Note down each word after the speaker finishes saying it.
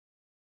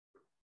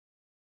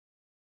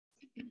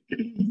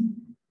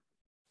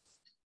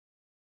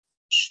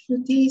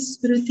श्रुति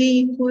स्मृति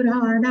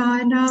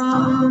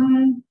पुराणानाम्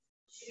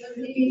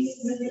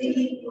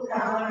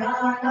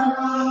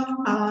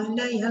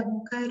आलयं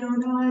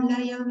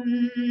करुणालयम्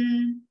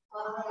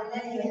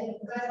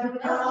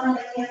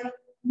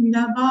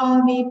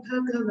नमामि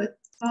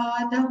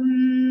भगवत्पादम्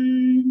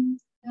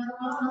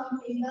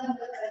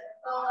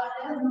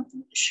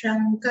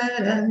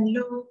शङ्करं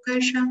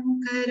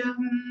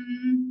लोकशङ्करम्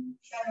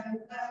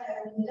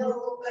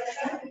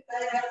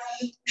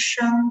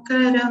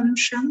शङ्करं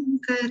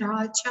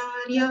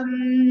शङ्कराचार्यम्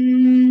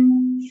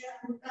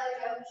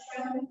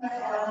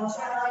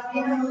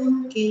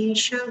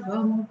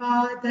केशवं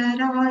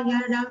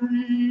बादरायणम्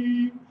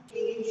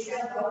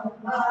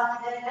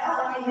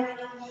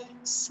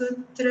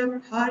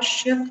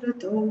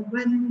सूत्रभाष्यकृतो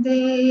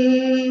वन्दे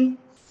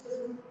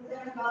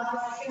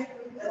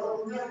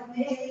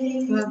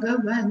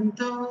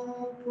भगवन्तौ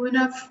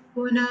पुनः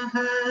पुनः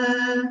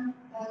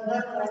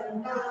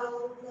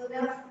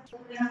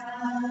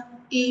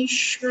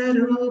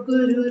ईश्वरो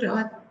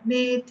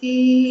गुरुरात्मेति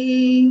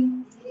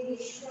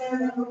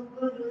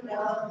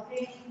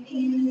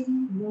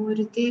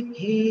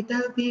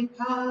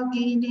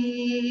मूर्तिभेदविभागिने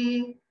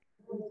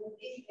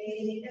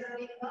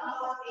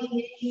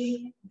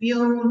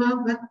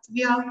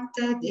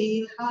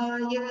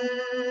व्योमवद्व्याप्तदेहाय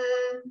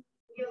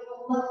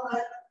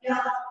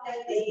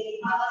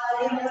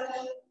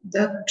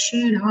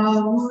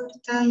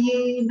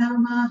दक्षिणामूर्तये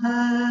नमः।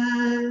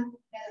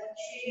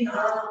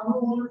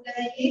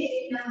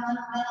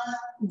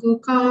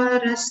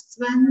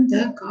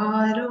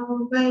 गुकारस्त्वन्धकारो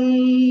वै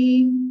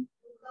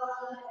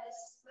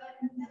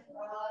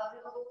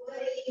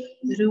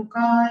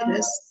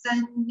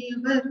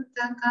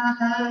ऋकारस्तन्निवर्तकः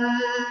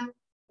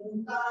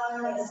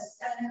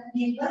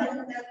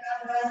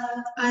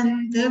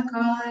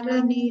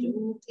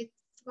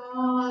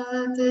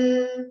अन्धकारनिरोधित्वात्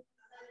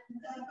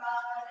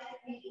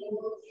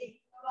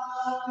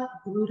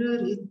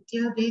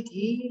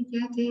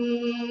गुरुरित्यभिधीयते।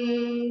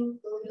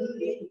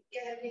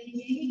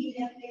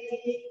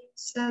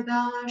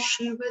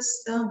 सदाशिवसमारम्भाम्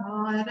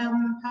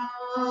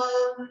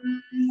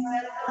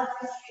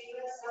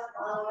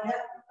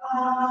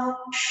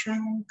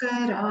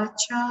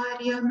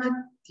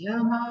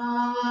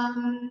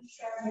शङ्कराचार्यमध्यमाम्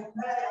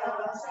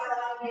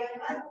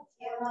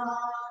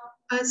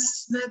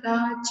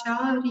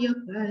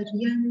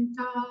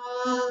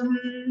अस्मदाचार्यपर्यन्ताम्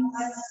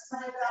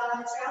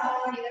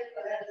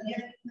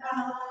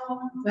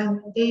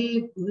वन्दे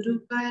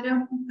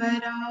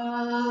गुरुपरम्पराम्।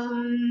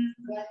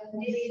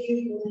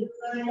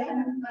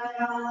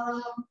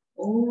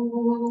 ॐ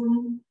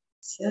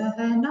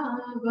सहना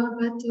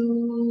भवतु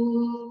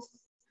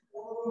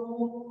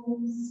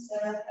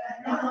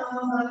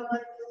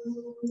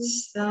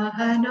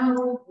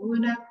सहनौ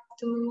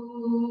भुनक्तु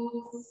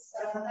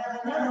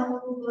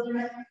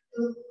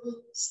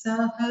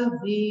सह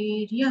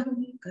वीर्यं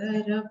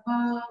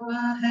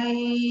करवावहै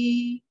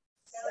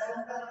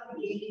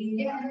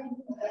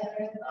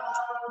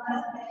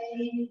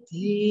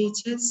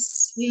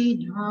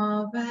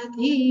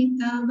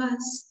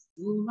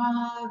तेजस्विनावधीतमस्तु मा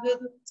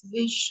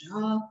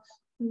विद्विषावहै।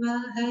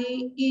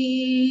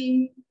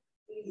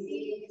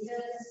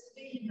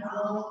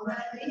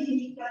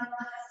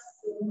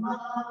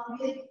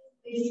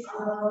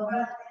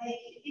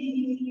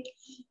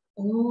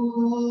 ॐ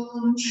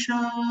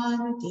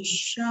शान्ति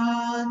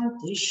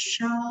शान्ति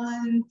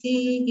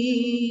शान्तिः।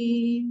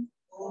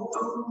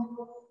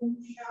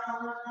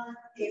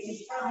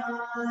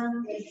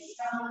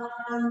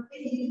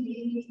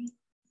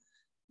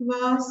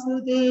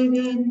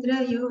 वासुदेवेन्द्र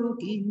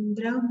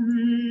योगीन्द्रम्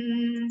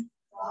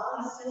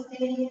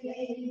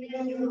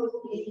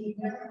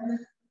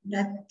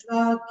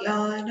नत्वा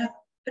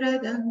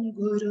ज्ञानप्रदं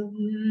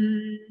गुरुम्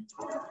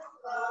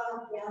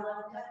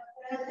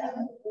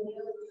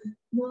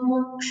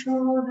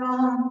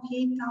मोक्षोऽनां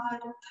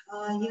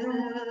हितार्थाय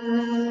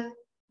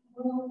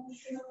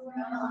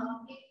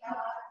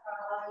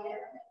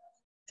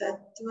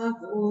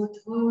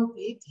तत्त्वबोधो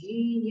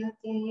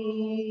विधीयते।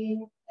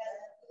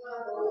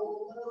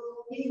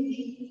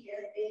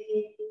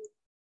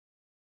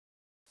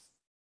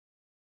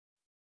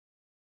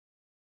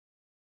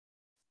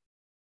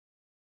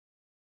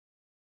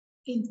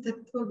 In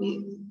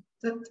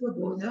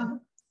Tattvabodha,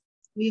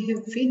 we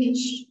have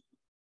finished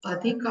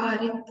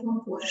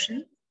Adhikaritvam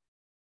portion.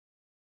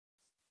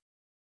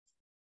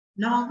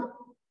 Now,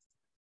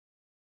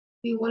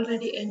 we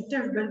already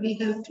entered, but we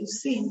have to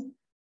see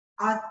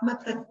Atma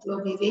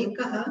Tattva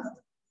Vivekaha,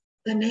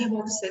 the name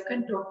of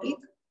second topic.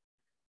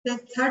 The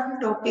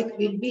third topic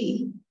will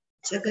be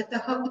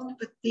Jagataha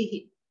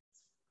Utpattihi.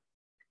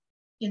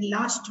 And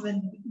last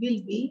one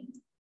will be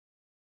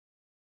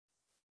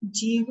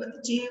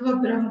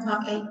Jiva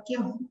Brahma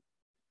Aikyam.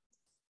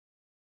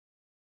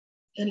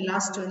 And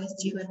last one is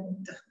Jiva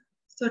Mukta.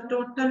 So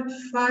total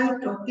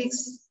 5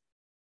 topics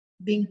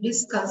being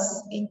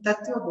discussed in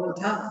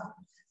Tattvabodha.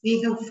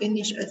 We have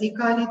finished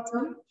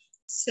Adhikaritvam.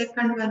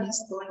 Second one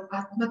is called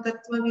Atma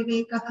Tattva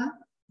Vivekaha,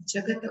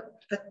 Jagata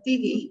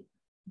Utpattihi,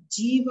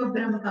 Jiva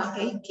Brahma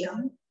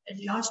Aikyam, and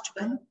last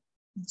one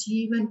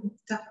Jiva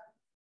Mukta.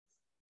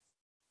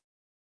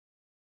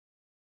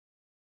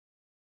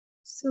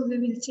 So we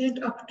will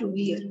chant up to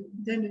here.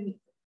 Then we will.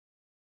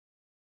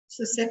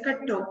 So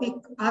second topic,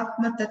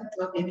 Atma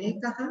Tattva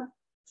Vivekaha.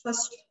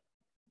 First,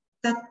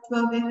 Tattva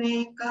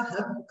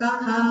Vivekaha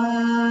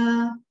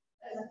Kaha.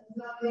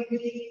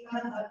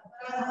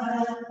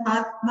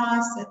 Atma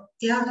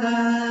Satyaha.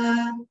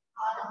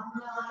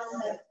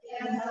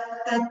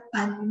 Tat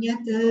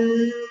Anyat.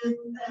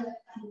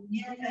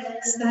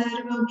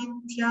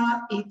 Sarvamithya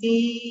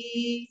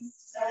iti.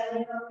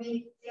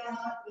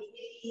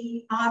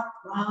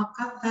 Atma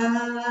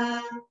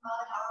Kaha.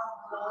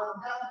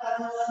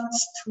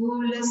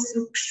 स्थूल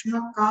सूक्ष्म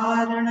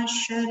कारण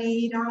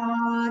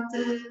शरीरात्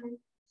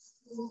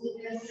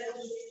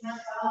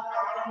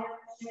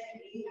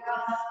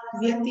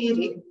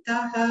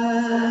व्यतिरिक्तः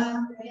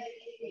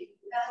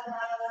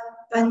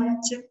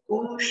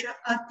पंचकोश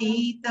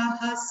अतीतः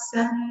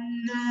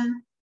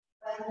सन्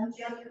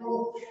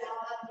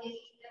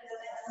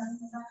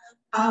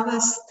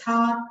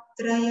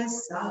अवस्थात्रय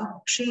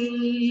साक्षी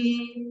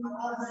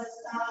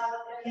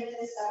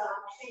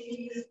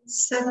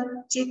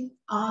सच्चित्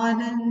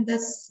आनंद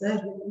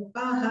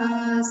स्वरूपः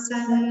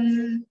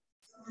सन्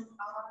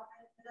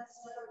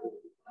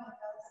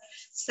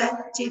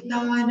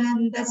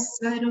सच्चिदानंद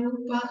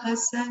स्वरूपः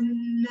सन्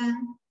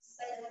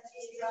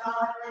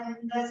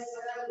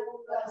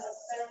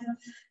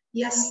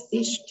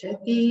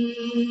यस्तिष्ठति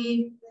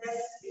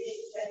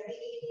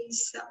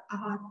स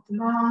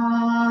आत्मा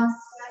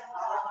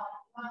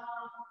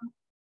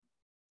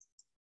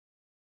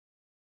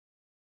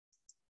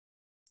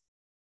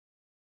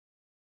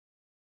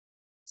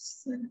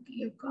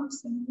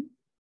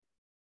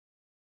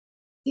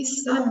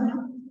This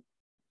sun,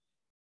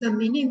 the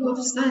meaning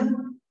of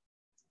sun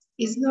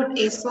is not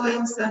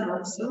S-O-N sun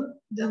also.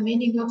 The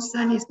meaning of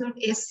sun is not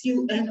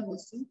S-U-N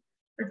also.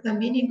 But the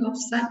meaning of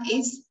sun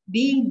is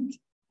being.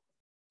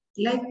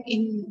 Like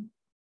in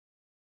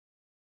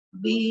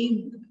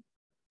being.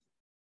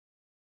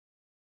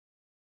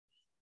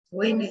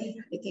 When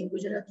I think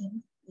Gujarati,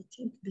 I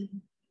think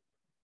being.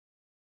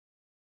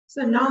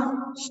 So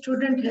now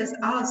student has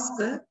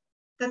asked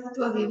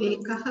Tattva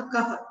Vivekaha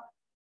Kaha.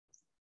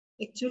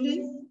 Actually,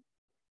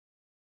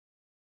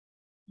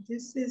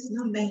 this is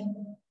no name.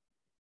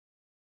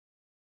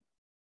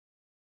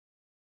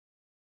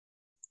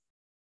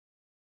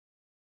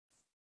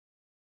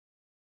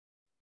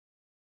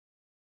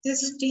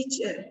 This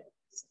teacher,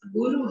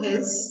 Guru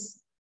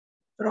has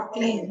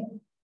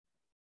proclaimed,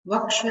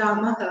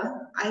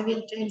 Vakshyamaha, I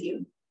will tell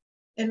you.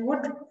 And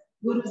what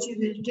Guruji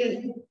will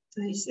tell?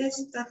 So he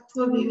says,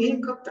 Tattva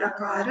Viveka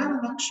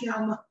Prakaram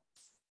Vakshyamaha.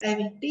 I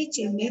will teach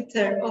a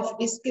method of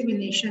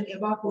discrimination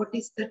about what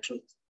is the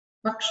truth.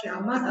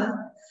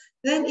 Vakshyamaha.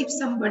 Then if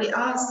somebody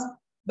asks,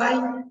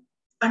 by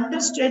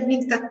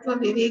understanding Tattva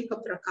Viveka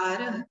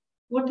Prakara,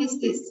 what is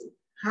this?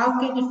 How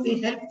can it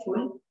be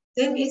helpful?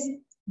 Then is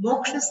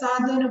Moksha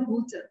Sadhana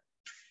Bhuta.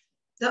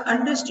 The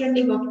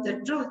understanding of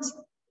the truth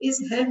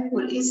is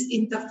helpful, is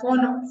in the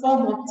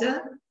form of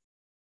the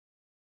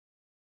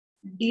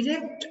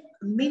direct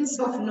means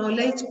of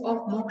knowledge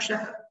of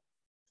moksha.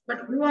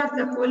 But who are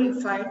the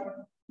qualified?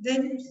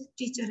 Then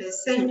teacher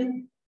has said,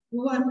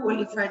 who are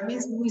qualified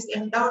means who is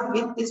endowed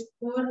with these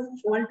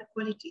fourfold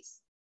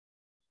qualities.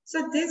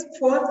 So these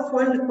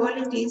fourfold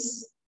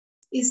qualities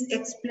is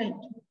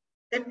explained.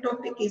 That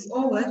topic is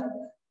over.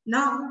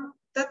 Now,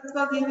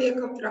 Tattva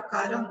Viveka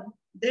Prakaram,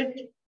 that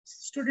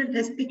student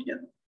has picked up.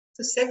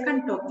 The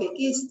second topic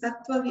is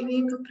Tattva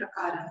Viveka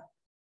Prakara.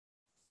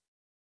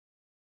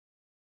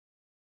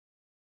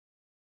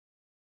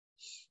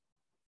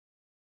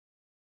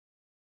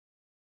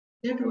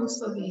 That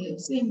also we have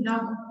seen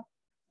now.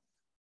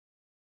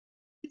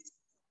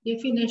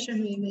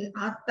 Definition we will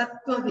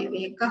Tattva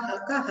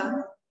Viveka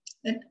Kaha,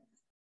 and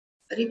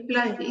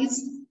replied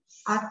is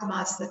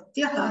Atma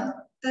Satyaha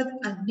Tad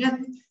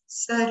Anyat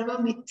Sarva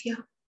Mithya.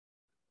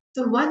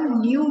 So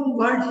one new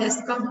word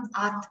has come,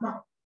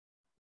 Atma.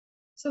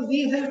 So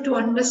we have to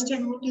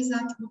understand what is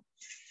Atma.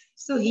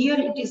 So here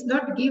it is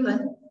not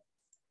given.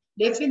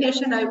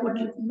 Definition I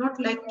would not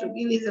like to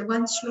give is a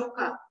one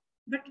shloka,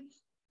 but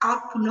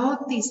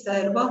Apnoti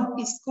Sarvam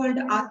is called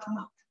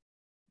Atma.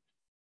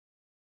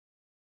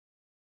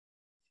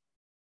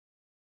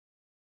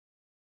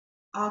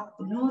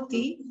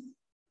 Apnoti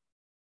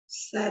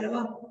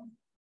Sarvam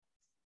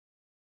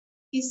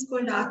is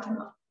called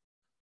Atma.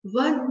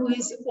 One who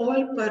is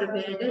all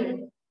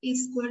pervaded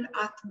is called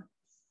Atma.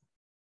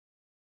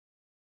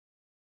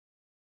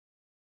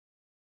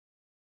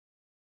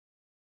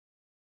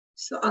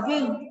 So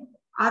again,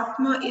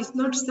 Atma is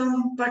not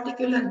some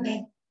particular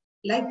name.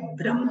 Like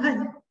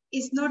Brahman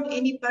is not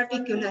any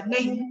particular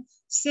name.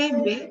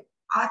 Same way,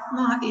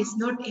 Atma is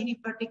not any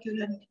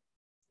particular name.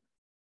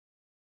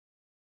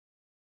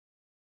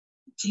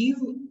 Jeev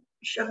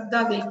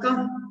Shabda will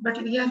come,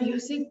 but we are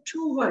using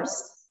two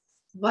words.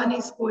 One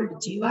is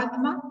called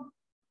Jivatma,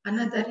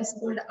 another is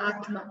called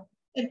Atma.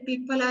 And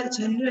people are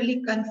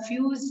generally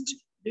confused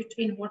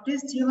between what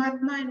is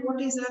Jivatma and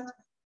what is Atma.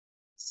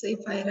 So if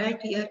I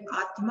write here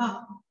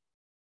Atma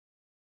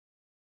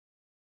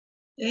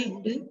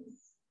and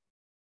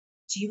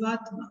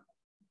Jivatma,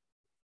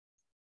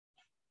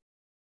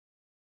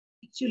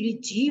 Actually,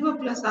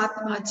 Jiva plus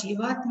Atma,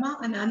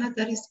 Jivatma, and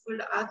another is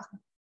called Atma.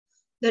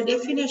 The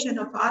definition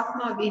of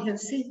Atma we have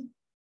seen,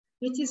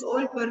 which is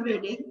all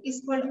pervading,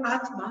 is called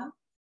Atma.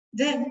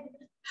 Then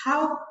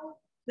how,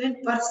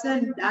 when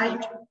person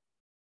died,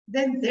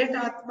 then that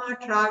Atma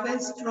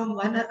travels from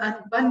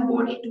one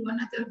body to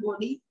another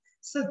body.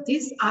 So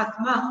this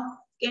Atma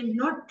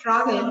cannot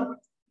travel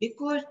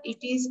because it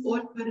is all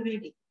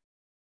pervading.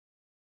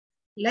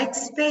 Like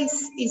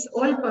space is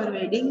all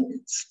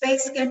pervading,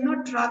 space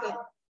cannot travel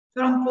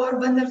from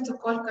Porbandar to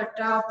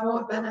Kolkata,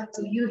 Porbandar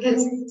to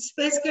US.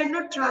 Space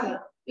cannot travel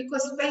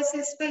because space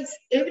is space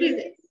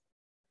everywhere.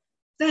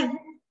 Then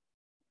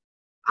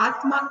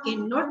Atma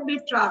cannot be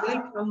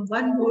traveled from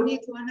one body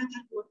to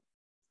another body.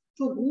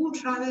 So who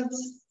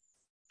travels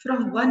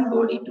from one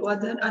body to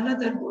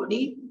another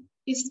body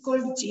is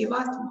called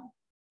Jivatma.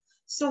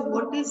 So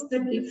what is the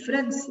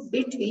difference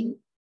between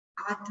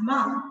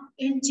Atma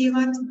and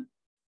Jivatma?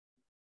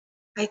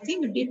 I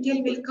think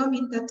detail will come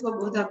in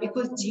Tattvabodha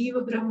because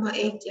Jiva Brahma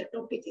Ekya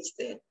topic is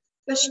there.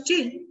 But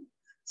still,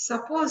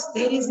 suppose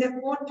there is a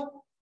pot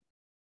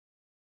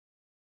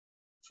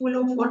full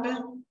of water,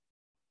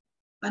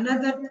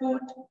 another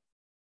pot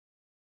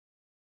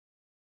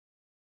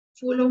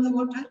full of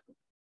water,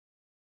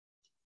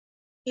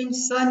 and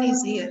sun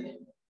is here.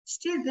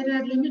 Still, there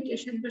are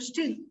limitations, but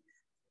still,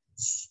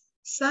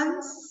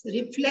 sun's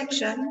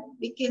reflection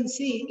we can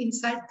see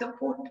inside the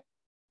pot.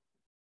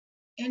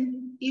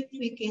 And if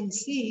we can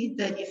see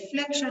the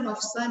reflection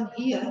of sun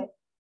here,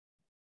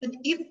 then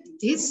if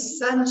this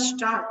sun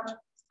starts,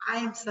 I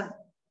am sun.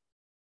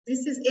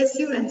 This is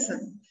SUN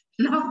sun.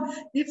 Now,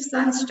 if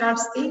sun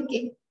starts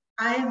thinking,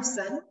 I am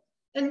sun,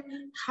 and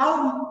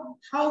how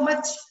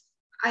much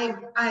I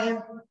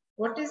am,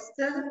 what is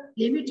the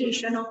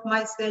limitation of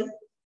myself?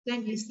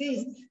 Then he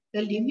says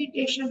the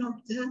limitation of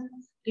the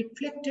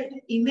reflected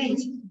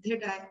image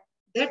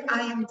that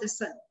I am the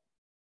sun.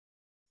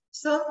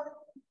 So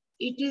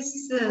it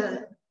is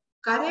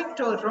correct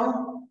or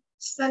wrong.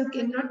 Sun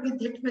cannot be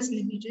that much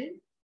limited.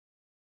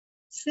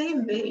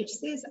 Same way it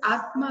says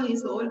Atma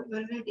is all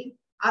pervading.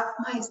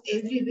 Atma is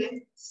everywhere.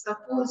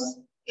 Suppose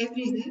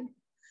everywhere.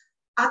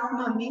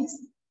 Atma means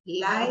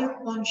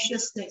live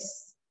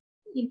consciousness.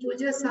 In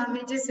Puja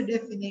Swamiji's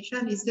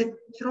definition is a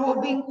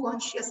throbbing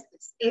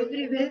consciousness.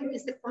 Everywhere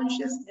is a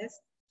consciousness.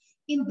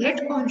 In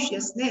that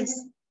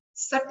consciousness,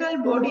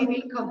 subtle body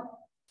will come.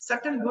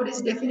 Subtle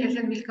body's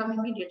definition will come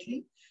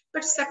immediately.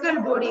 But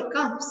subtle body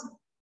comes.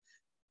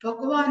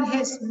 Bhagavan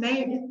has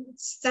made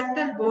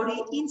subtle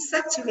body in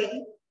such a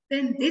way,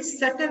 then this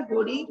subtle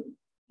body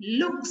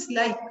looks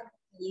like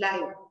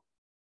live.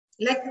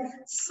 Like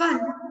sun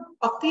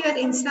appear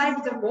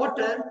inside the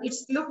water,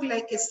 it's look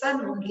like a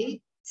sun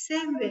only.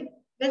 Same way,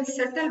 when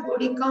subtle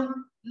body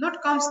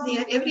comes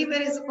near,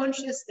 everywhere is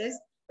consciousness,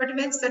 but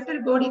when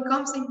subtle body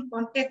comes in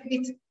contact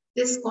with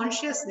this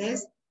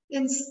consciousness,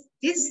 then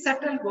this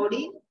subtle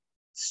body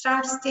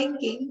starts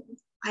thinking,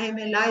 I am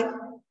alive,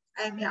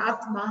 I am an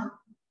Atma,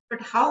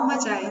 but how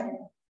much I am?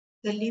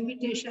 The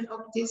limitation of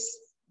this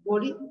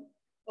body,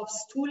 of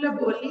Sthula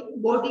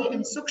body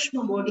and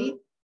Sukshma body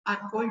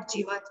are called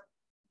Jivat.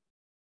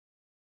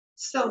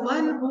 So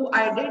one who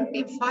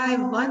identifies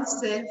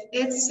oneself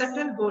as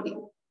subtle body,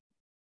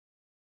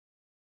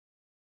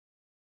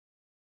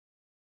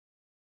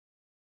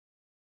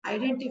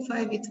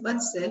 identify with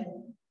oneself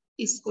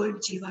is called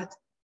Jivat.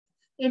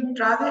 In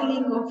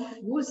traveling of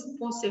who's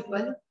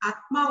possible,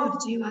 Atma or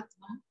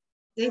Jivatma,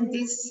 then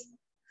this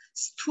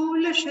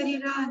Sthula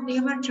Sharira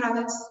never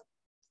travels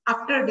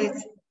after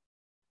death.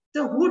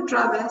 So who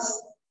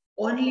travels?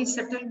 Only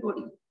subtle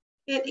body.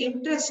 An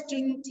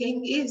interesting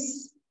thing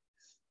is,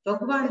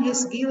 Bhagavan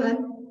has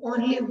given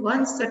only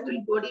one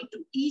subtle body to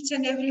each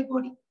and every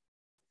body.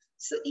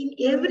 So in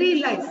every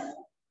life,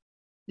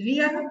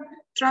 we are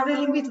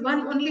traveling with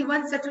only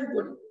one subtle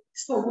body.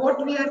 So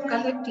what we are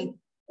collecting,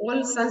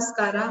 all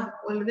sanskara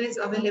always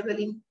available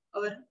in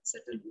our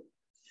subtle body.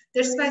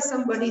 That's why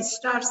somebody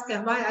starts,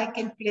 why I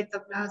can play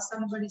tabla.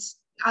 Somebody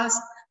asks,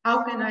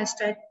 how can I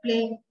start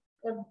playing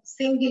or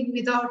singing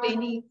without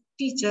any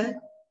teacher?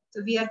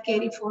 So we are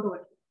carried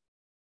forward.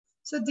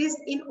 So this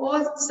in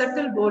all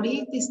subtle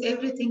body, this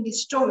everything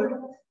is stored.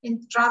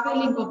 In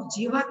traveling of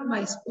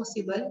Jivatma is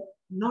possible,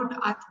 not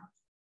Atma.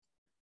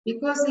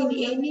 Because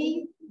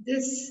in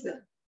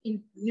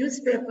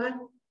newspaper,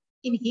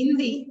 in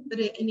Hindi,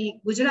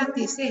 in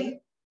Gujarati say,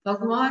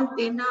 Bhagwan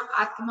tena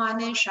Atma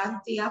ne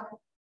shanti aap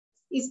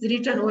is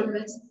written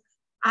always.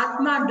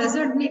 Atma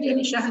doesn't need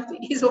any shanti.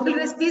 It is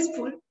always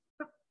peaceful.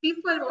 But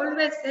people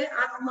always say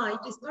Atma.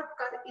 It is not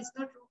correct.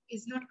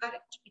 It's not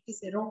correct. It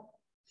is wrong.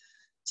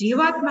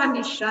 Jivatma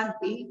is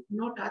shanti,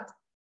 not Atma.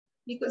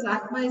 Because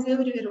Atma is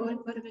everywhere, all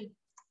pervading.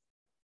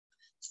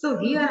 So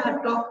here I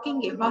am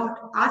talking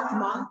about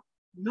Atma,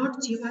 not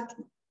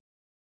Jivatma.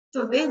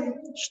 So when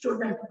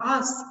student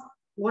asks,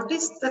 what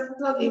is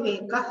Tattva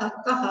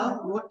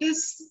Vivekaha? What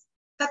is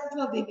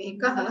Tattva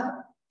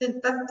Vivekaha?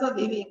 Then Tattva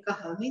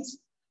Vivekaha means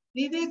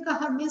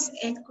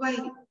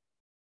inquiry.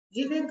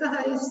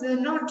 Vivekaha is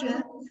not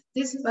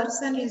this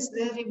person is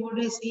very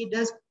modest, he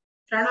does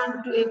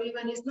pranam to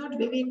everyone is not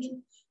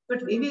viveki, but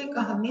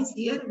viveka means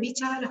here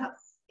vichara,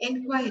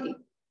 inquiry.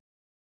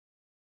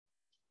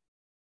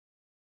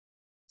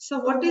 So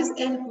what is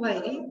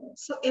inquiry?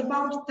 So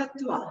about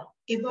tattva,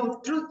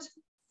 about truth.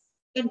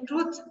 In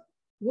truth,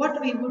 what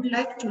we would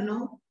like to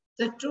know,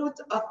 the truth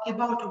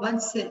about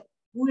oneself.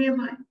 Who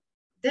am I?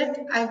 That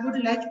I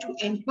would like to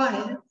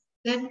inquire.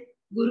 Then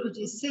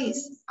Guruji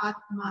says,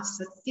 Atma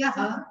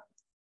Satyaha,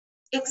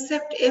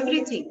 accept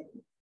everything.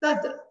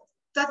 Tad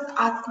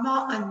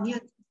Atma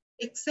Anyat,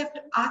 except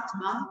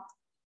Atma,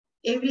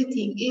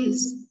 everything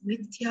is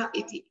Mithya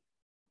iti.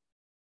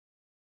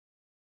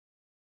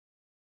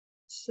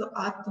 So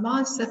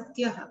Atma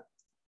Satyaha.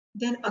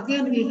 Then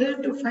again we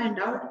have to find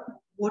out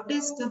what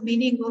is the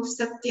meaning of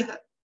Satyaha.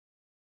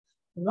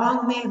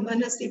 Vang में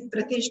मनसि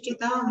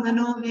प्रतिष्ठिता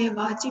मनो में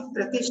वाचि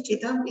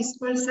प्रतिष्ठिता is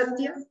called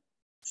Satya.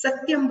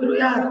 Satyam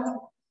bruyat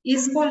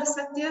is called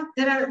Satya.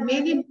 There are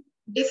many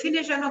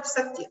definitions of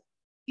Satya.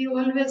 You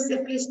always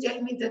say, please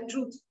tell me the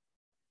truth.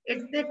 At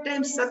that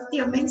time,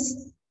 Satya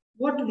means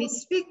what we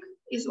speak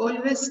is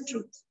always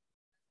truth.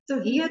 So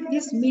here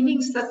this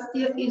meaning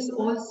Satya is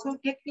also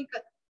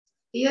technical.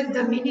 Here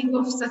the meaning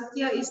of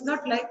Satya is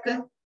not like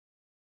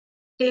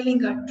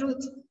telling a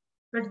truth,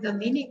 but the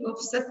meaning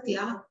of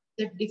Satya,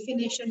 that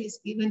definition is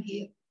given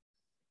here.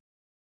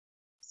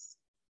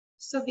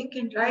 So we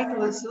can write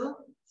also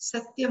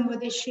Satyam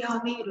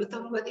vadishyami,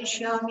 Rutam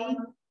vadishyami.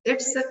 That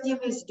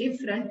Satyam is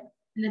different,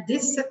 and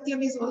this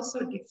Satyam is also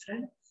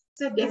different.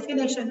 The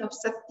definition of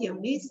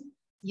Satyam is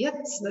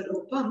Yat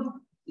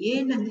Svarupam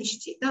Yena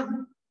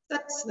Nishchitam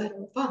Tat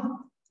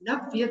Svarupam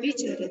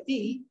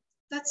Navyavicharati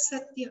Tat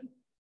Satyam.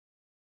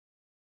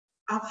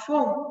 A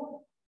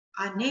form,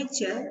 a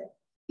nature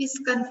is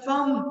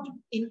confined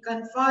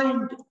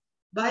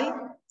by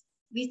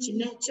which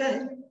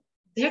nature,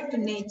 that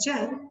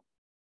nature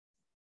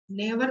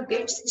never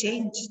gets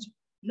changed.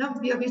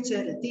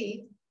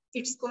 Navyavicharati,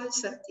 it's called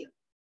Satya.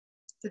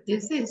 So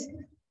this is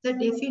the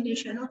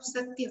definition of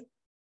Satya.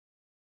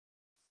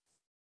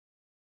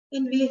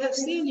 And we have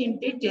seen in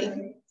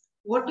detail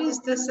what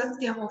is the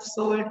Satyam of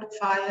salt,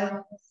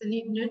 fire. So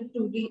need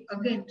to be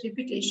again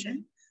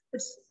repetition.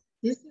 But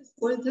this is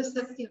called the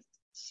Satya,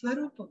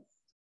 Swarupa.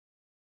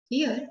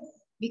 Here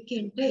we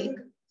can take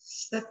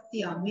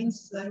Satya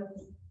means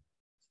Swarupa.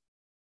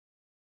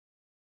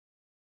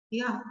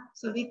 Yeah,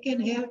 so we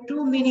can have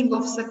two meaning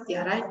of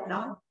Satya right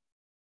now.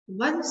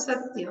 One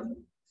Satyam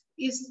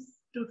is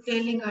to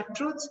telling a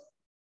truth,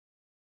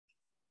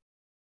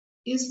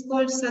 is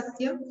called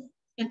Satyam,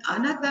 and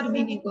another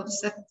meaning of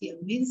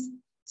Satyam means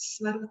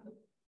Swarupa.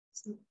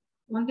 So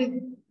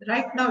only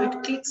right now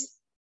it clicks.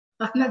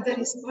 Another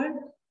is called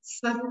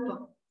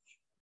Swarupa.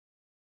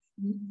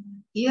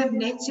 Here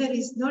nature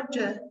is not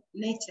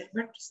nature,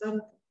 but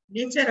Swarupa.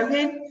 Nature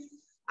again,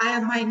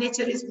 my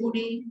nature is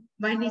Buddhi,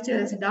 my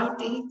nature is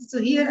Doughty. So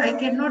here I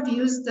cannot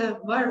use the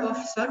word of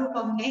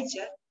Swarupam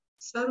nature.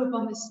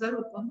 Swarupam is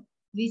Swarupam,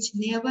 which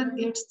never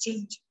gets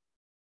changed.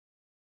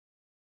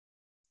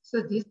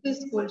 So this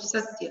is called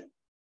Satya.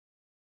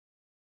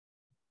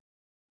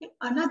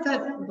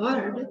 Another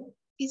word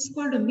is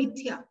called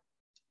Mithya.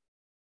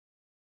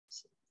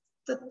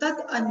 So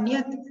Tat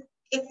Anyat,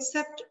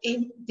 except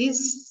in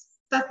this,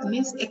 Tat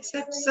means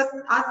except Sat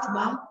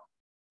Atma,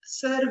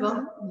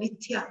 Sarvam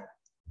Mithya.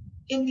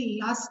 In the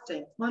last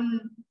time,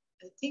 on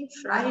I think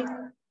Friday,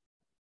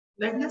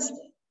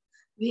 Wednesday,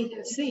 we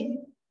have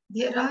seen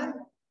there are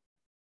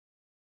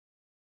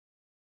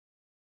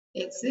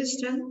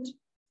existent,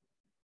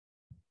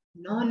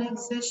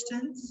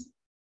 non-existence,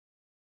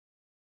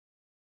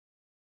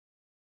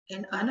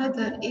 and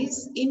another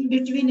is in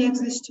between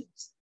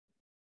existence,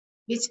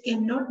 which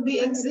cannot be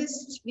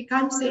exist. We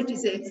can't say it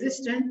is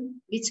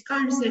existent, which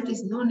can't say it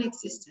is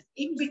non-existent.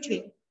 In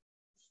between.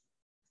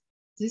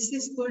 This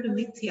is called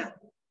Mithya.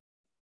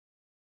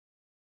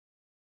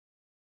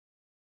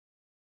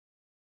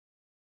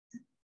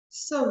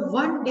 So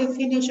one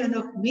definition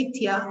of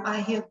Mithya I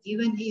have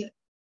given here.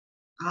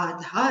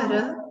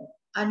 Adhara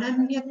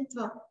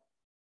Ananyatva.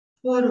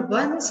 For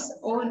one's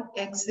own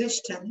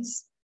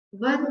existence,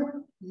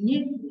 one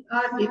need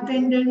are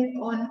dependent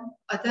on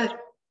other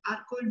are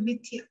called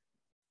Mithya.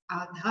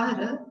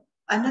 Adhara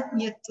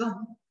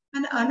Ananyatvam.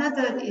 And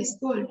another is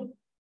called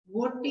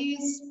what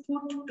is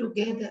put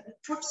together.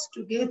 Puts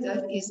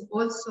together is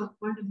also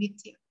called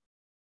Mithya.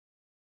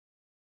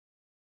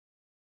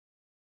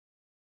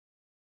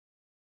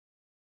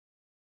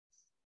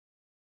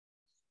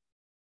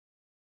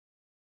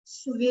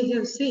 So we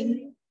have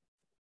seen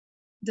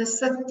the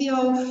Satya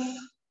of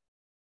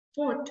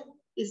pot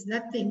is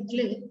nothing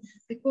clay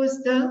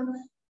because the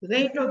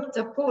weight of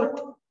the pot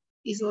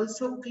is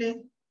also clay.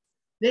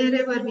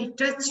 Wherever we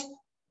touch,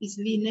 is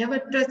we never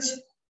touch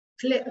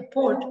clay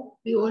pot,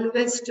 we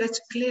always touch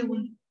clay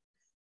only.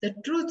 The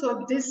truth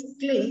of this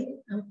clay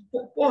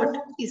pot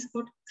is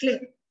called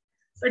clay.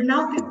 But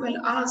now people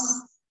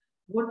ask,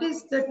 what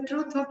is the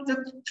truth of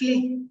the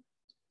clay?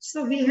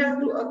 So we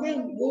have to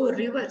again go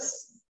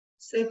reverse.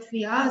 So if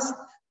we ask,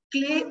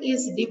 clay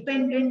is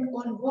dependent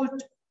on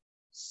what?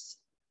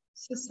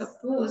 So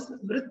suppose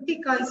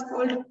Vrittika is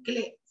called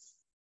clay.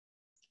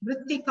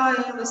 Vrittika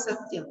eva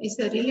satyam is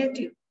a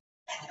relative.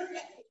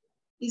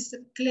 Is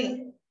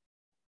clay.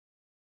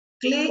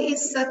 Clay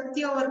is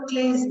satya or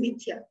clay is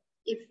mithya.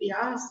 If we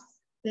ask,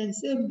 then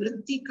say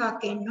Vrittika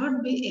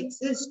cannot be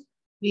exist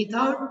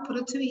without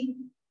Prithvi.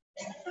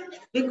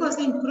 Because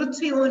in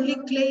Prithvi only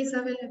clay is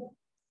available.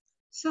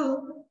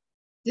 So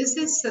this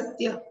is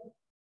satya.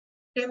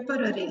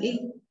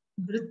 Temporarily,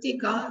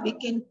 Vrittika we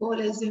can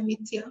call as a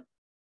mithya.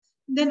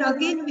 Then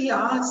again we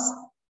ask,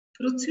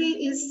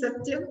 Prithvi is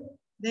Satyam.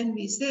 Then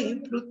we say,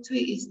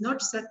 Prithvi is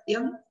not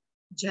Satyam,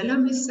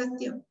 Jalam is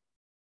Satyam.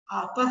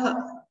 Apaha,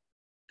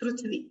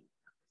 Prithvi.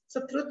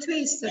 So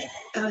Prithvi is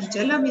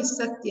Jalam is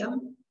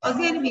Satyam.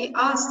 Again we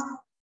ask,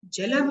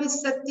 Jalam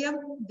is Satyam.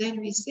 Then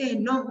we say,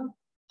 no,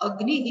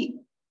 Agni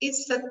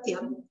is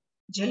Satyam,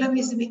 Jalam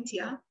is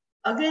Mithya.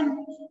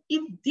 Again,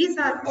 if these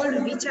are called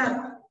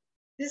Vichara,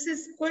 this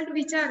is called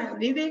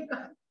Vichara,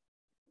 Viveka.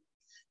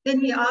 Then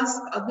we ask,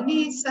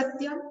 Agni is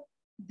Satyam.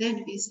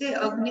 Then we say,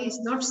 Agni is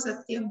not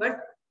Satyam, but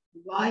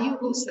Vayu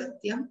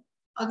Satyam.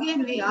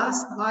 Again we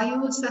ask,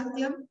 Vayu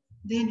Satyam.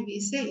 Then we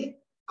say,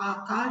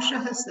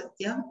 Akasha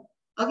Satyam.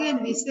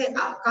 Again we say,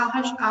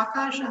 Akasha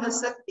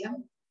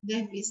Satyam.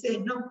 Then we say,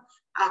 no,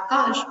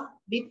 Akash,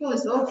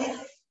 because of,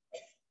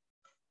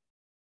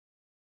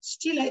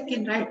 still I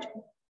can write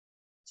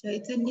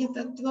Chaitanya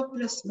Tattva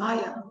plus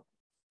Maya.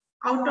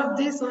 Out of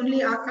this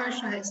only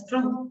Akasha has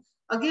sprung.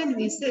 Again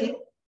we say,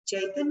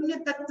 Chaitanya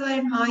Tattva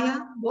and Maya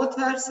both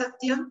are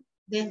Satyam.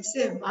 Then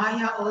say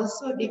Maya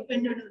also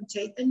depended on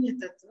Chaitanya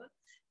Tattva.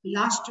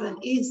 Last one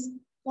is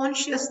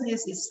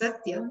consciousness is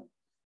Satyam.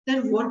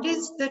 Then what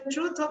is the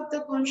truth of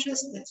the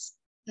consciousness?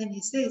 Then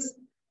he says,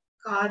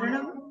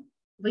 Karanam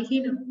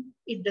Vahinam.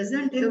 It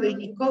doesn't have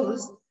any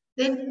cause.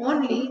 Then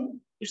only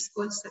it's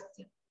called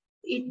Satyam.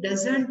 It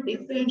doesn't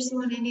depend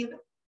on anyone.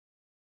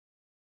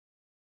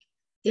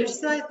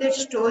 That's why that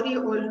story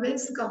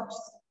always comes.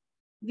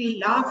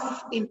 We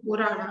laugh in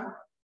Purana,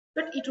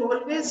 but it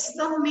always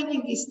some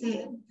meaning is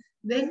there.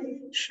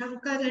 When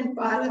Shankar and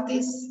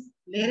Parvati's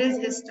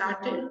marriage has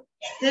started,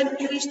 then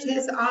priest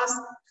has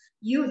asked,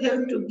 you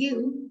have to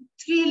give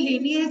 3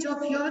 lineage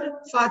of your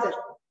father.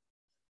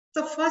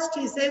 So first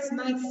he says,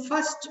 my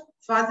first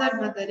father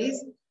mother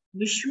is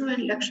Vishnu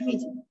and Lakshmi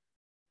ji.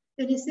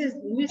 Then he says,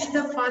 who is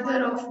the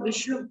father of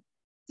Vishnu?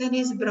 Then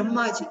is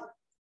Brahma ji.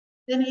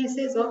 Then he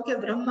says, okay,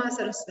 Brahma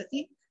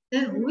Saraswati.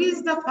 Then who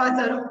is the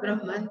father of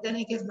Brahman? Then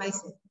he gives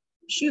myself.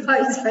 Shiva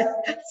is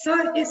right.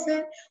 So he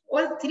said,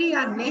 all 3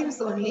 are names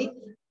only.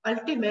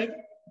 Ultimate,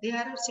 they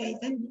are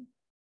Chaitanya.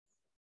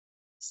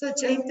 So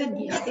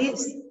Chaitanya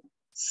is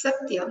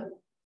Satyam.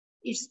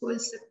 It's called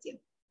Satyam.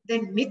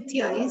 Then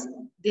Mithya is,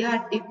 they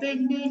are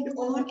dependent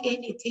on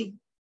anything,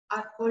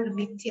 are called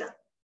Mithya.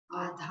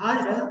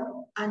 Adhara,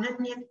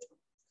 Ananyat.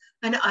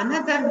 And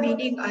another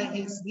meaning I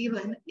have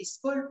given is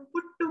called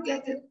put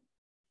together.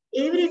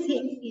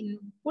 Everything in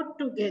put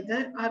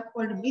together are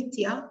called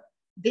mithya.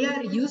 They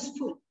are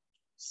useful.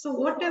 So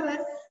whatever,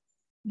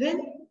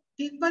 when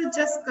people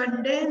just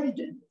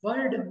condemned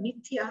word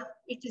mithya,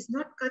 it is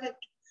not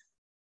correct.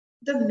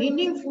 The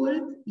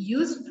meaningful,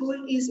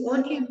 useful is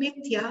only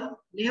mithya,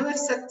 never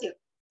satya.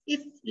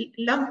 If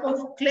lump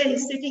of clay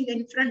is sitting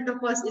in front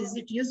of us, is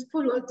it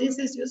useful or this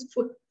is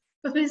useful?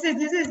 So we say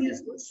this is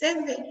useful.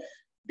 Same way,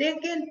 they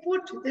can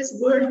put this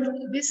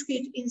gold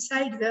biscuit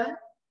inside their,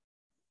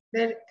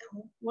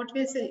 what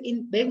we say,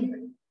 in bank.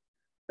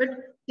 But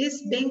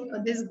this bank,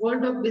 this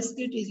gold of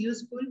biscuit is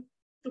useful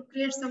to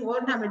create some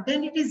ornament.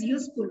 Then it is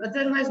useful.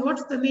 Otherwise,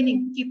 what's the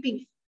meaning?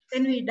 Keeping.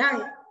 Then we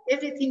die.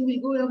 Everything will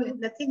go away.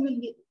 Nothing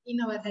will be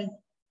in our hand.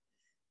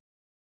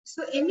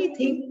 So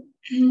anything,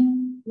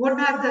 what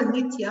are the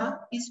nitya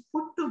is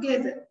put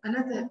together.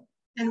 Another.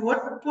 And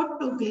what put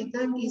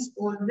together is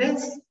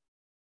always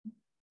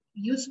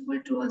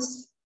useful to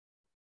us.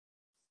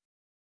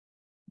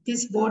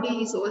 This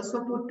body is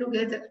also put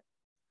together.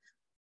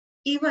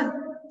 Even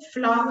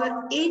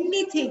flower,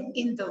 anything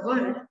in the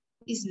world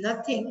is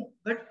nothing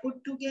but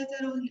put together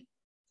only.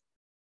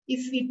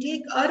 If we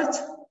take earth,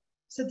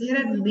 so there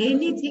are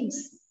many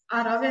things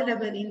are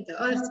available in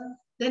the earth,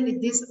 then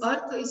this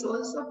earth is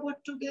also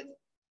put together.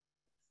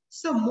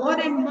 So more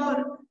and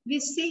more we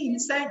see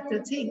inside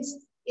the things,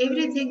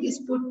 everything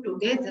is put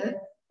together,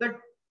 but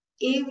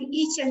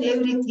each and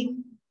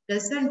everything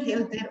doesn't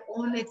have their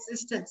own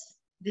existence.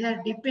 They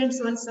are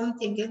depends on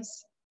something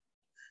else.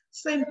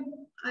 So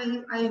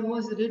I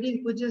was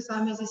reading Pujya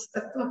Swamiji's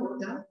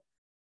Tattvabodha.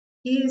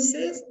 He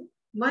says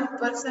one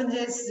person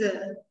has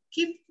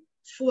kept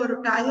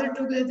 4 tires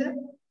together,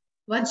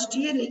 one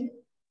steering,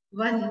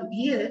 one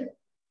gear,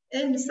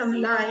 and some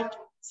light,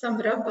 some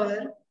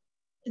rubber,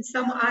 and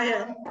some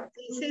iron.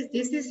 He says,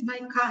 this is my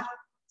car.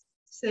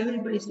 So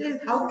everybody says,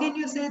 how can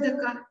you say the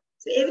car?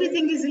 So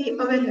everything is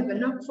available.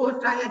 Not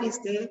 4 tires is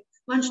there,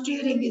 one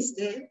steering is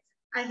there.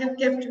 I have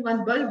kept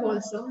one bulb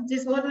also.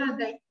 This all are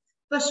right.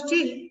 But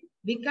still,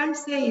 we can't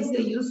say is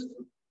a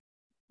useful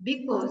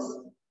because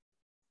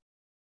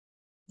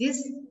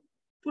this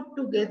put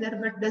together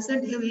but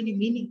doesn't have any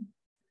meaning.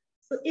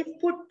 So if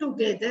put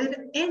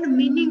together and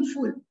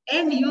meaningful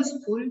and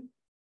useful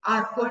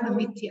are called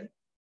mithya.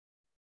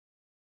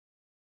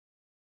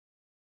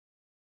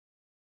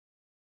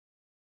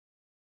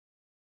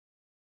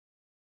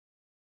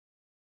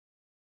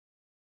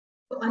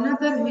 So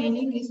another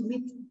meaning is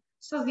mithya.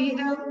 So we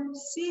have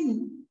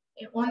seen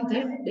on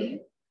that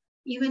day,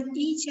 even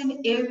each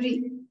and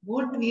every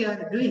what we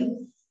are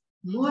doing,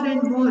 more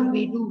and more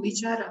we do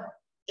vichara,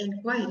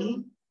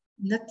 inquiry,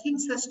 nothing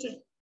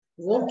sustained.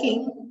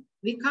 Walking,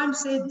 we can't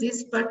say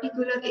this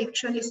particular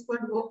action is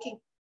called walking.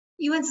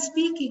 Even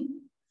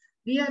speaking,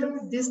 we are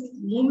this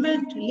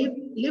movement,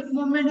 lip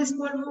movement is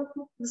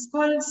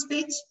called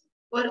speech,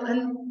 or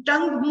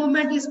tongue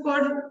movement is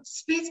called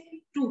speech.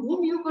 To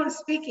whom you are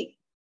speaking?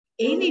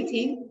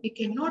 Anything we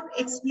cannot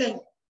explain.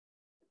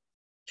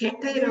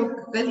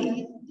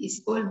 Categorically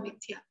is called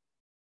mithya.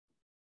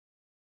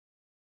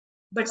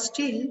 But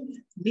still,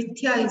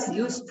 mithya is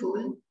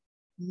useful,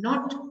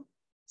 not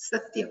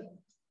satyam.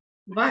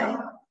 Why?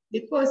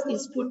 Because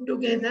it's put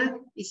together,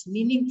 it's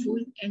meaningful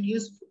and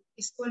useful.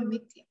 It's called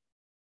mithya.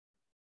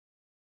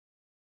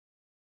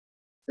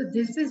 So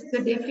this is the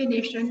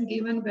definition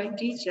given by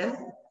teacher.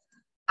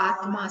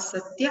 Atma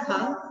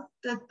satyaha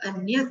tad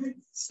anyat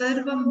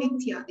sarvam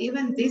mithya.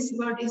 Even this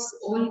word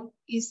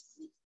is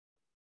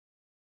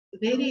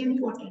very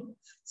important.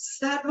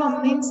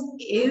 Sarvam means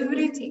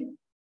everything,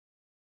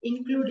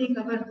 including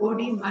our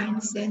body,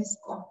 mind, sense,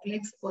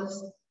 complex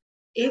also.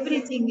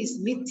 Everything is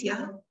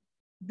mithya.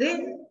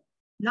 Then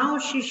now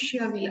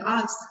Shishya will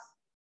ask,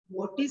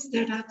 what is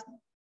that Atma?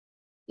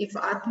 If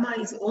Atma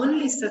is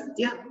only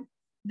Satya,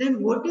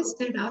 then what is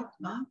that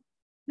Atma?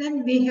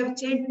 Then we have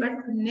changed,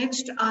 but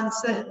next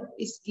answer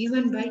is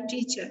given by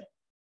teacher.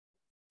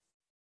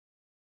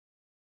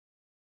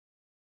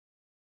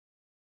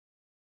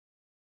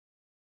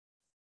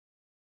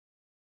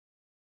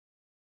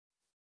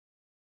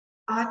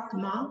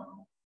 Atma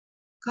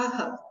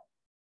kaha.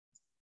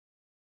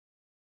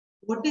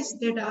 What is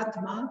that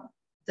Atma?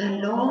 The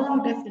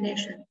long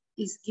definition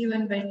is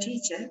given by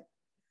teacher.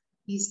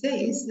 He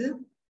says,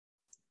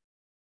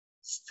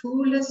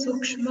 Sthula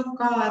Sukshma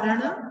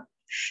Karana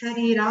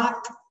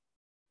Sharirat.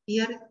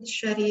 Here,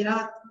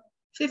 Sharirat.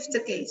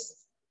 Fifth case.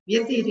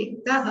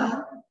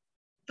 Vyatiriktaha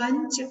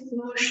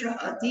Panchakosha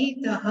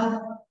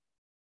Aditaha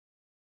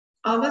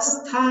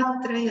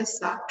Avasthatraya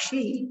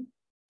Sakshi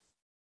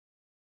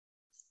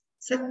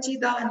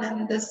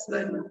Satchidananda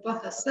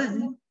Swarupaha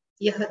San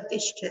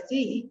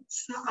Yahatishtati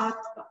Sa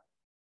Atma.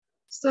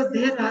 So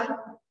there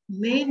are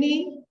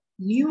many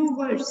new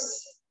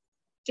words,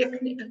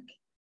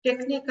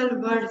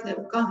 technical words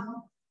have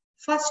come.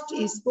 First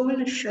is called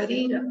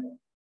Sharira.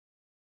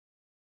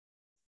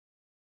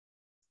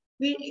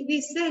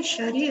 We say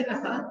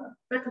Sharira,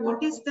 but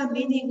what is the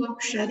meaning of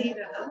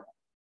Sharira?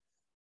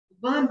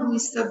 One who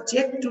is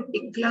subject to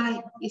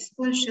decline is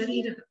called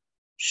Sharira.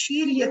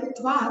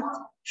 Shiryatvat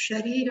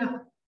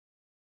Sharira.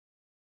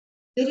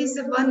 There is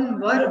one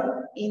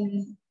verb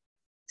in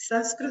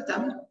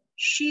Sanskritam,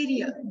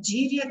 Shirya,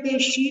 Jiryate,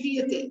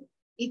 Shiryate,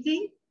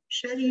 iti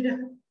Sharira.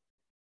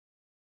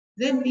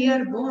 When we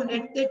are born,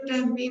 at that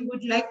time we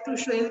would like to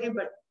show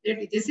everybody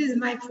that this is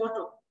my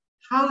photo.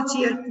 How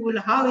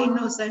cheerful, how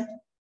innocent.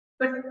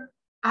 But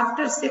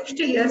after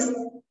 60 years,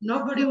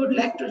 nobody would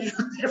like to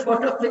show their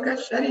photo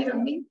because Sharira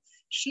means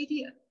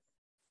Shirya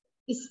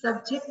is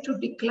subject to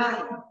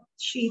decline.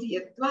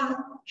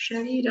 Shiryatva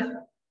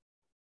Sharira.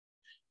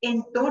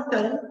 In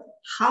total,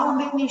 how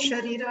many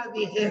Sharira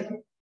we have?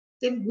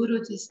 Then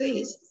Guruji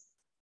says,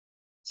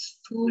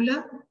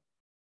 Sthula,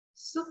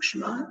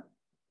 Sukshma,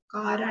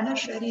 Karana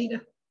Sharira.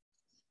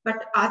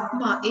 But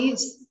Atma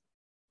is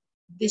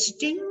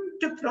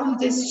distinct from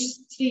these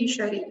three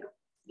Sharira.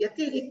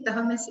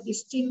 Yatiriktaha means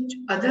distinct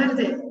other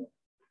than.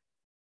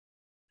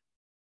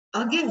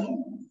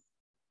 Again,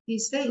 he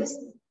says,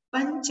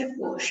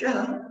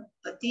 Panchakosha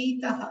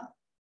Atitaha.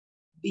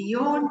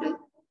 Beyond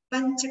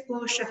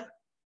Panchakosha.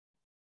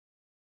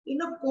 You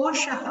know,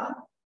 Kosha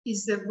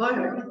is the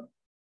word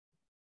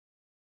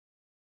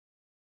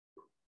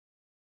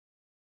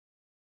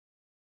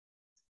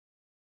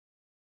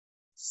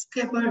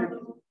scabbard,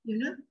 you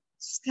know,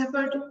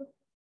 scabbard.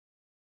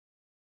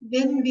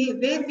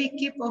 Where we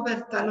keep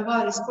our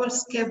talwar is called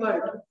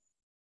scabbard.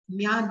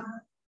 Myan,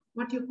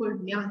 what you call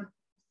myan?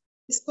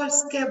 It's called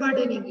scabbard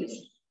in English.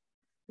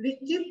 We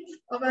keep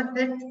our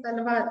that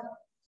talwar,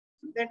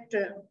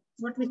 that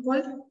what we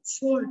call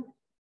sword,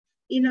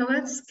 in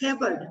our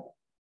scabbard.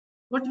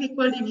 What we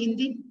call in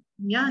Hindi,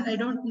 myan, I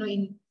don't know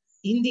in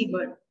Hindi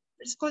word.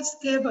 It's called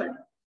scabbard.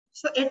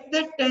 So at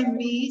that time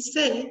we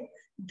say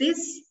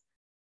this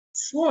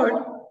sword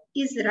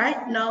is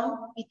right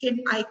now,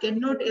 I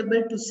cannot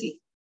able to see.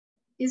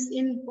 Is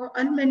in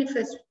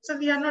unmanifest. So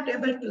we are not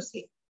able to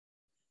see.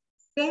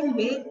 Same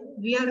way,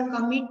 we are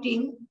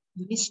committing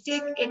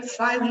mistake at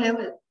 5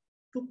 level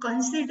to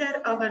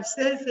consider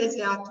ourselves as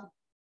Atma.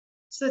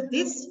 So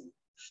this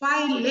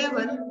 5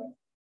 level,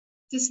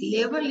 this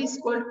level is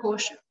called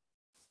kosha.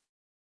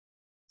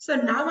 So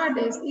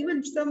nowadays,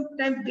 even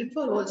sometime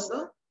before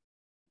also,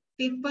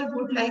 people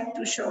would like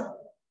to show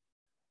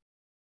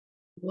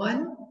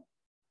 1,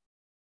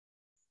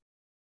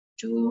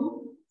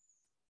 2,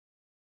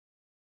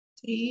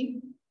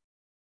 3,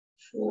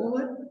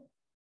 4,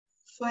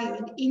 5.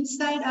 And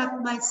inside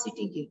Atma is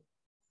sitting here.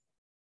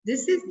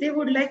 This is, they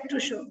would like to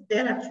show.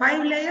 There are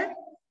 5 layers.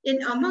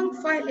 In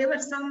among 5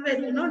 layers, somewhere,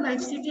 like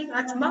sitting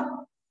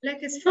Atma,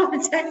 like a small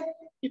child.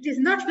 It is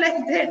not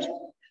like that.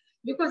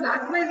 Because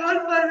Atma is all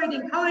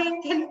pervading. How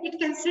it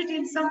can sit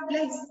in some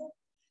place?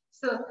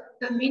 So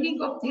the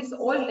meaning of this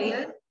all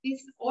layer,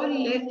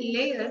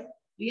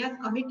 we are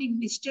committing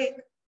mistake.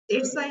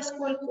 That's why it's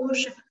called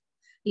kosha.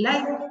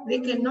 Like we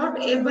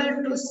cannot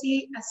able to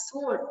see a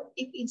sword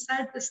if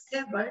inside the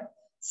scabbard.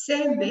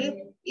 Same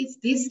way, if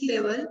this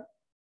level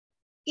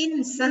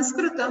in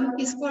Sanskritam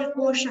is called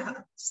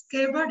kosha.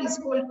 Scabbard is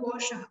called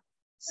kosha.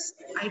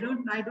 I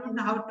don't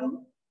know how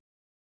to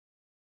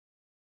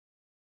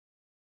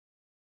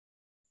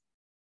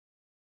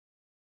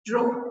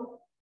draw.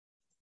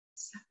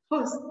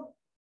 Suppose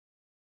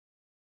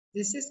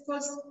this is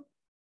called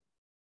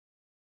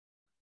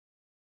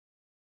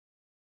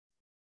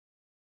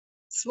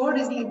sword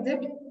is like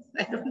that.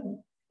 I don't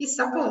know. Is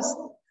suppose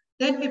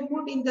then we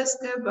put in the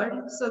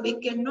scabbard, so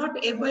we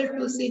cannot able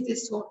to see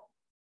this sword.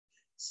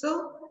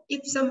 So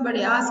if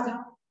somebody asks,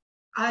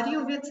 "Are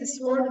you with a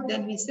sword?"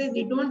 Then we say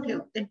we don't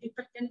have. Then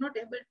people cannot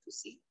able to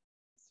see.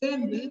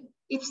 Same way,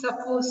 if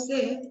suppose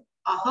say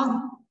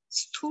aham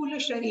sthula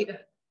sharira,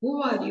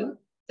 who are you?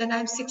 Then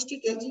I'm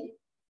 60 kg.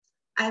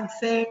 I'm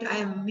fat.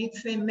 I'm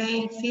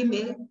male,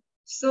 female.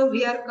 So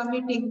we are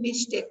committing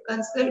mistake,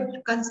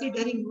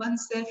 considering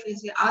oneself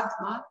as the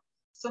Atma.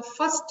 So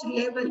first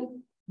level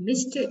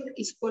mistake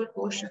is called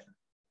kosha.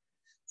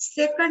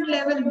 Second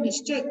level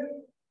mistake,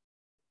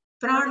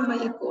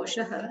 pranmaya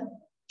kosha.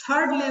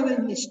 Third level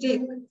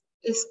mistake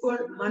is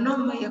called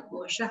manomaya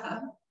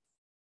kosha.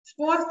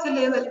 Fourth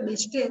level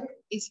mistake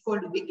is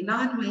called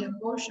Vijnanmaya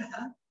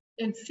Kosha,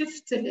 and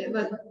fifth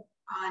level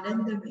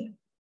Anandamaya.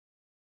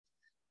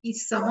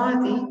 Is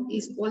Samadhi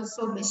is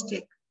also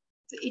mistake.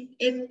 So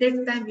at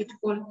that time it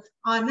called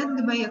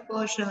Anandamaya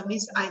Kosha,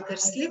 means either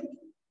sleep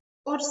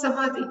or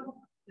Samadhi,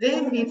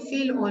 where we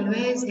feel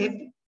always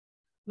happy.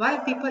 Why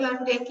people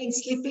are taking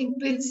sleeping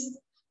pills?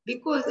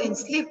 Because in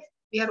sleep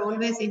we are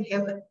always in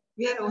heaven.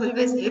 We are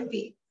always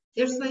happy.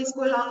 That's why it's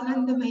called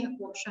Anandamaya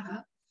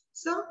Kosha.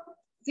 So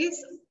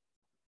this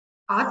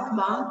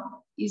Atma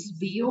is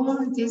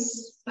beyond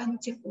this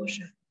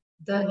Panchakosha,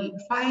 the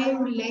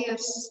 5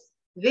 layers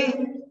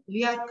where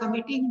we are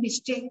committing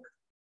mistake.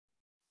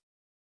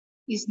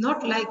 Is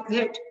not like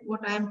that,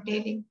 what I am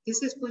telling.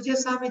 This is Puja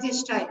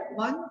Swamiji's style.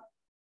 1,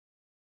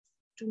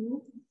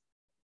 2,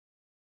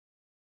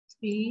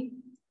 3,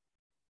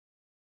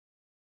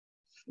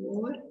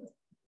 4.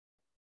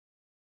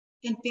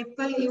 And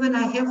people, even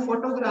I have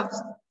photographs,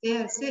 they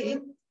are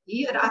saying,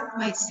 here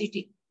Atma is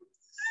sitting.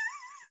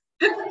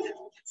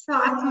 So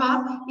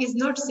Atma is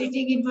not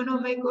sitting in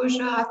Manomaya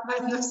Kosha, Atma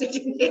is not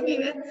sitting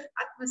anywhere,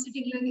 Atma is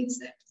sitting like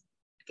inside.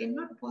 It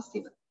cannot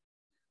possible.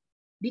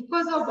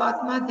 Because of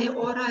Atma, they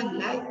all are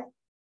alive.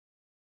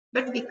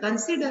 But we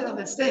consider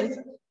ourselves,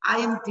 I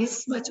am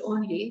this much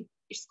only,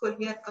 it's called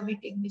we are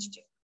committing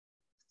mistake.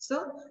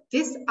 So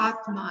this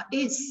Atma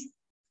is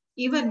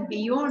even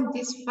beyond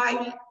these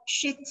 5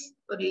 sheets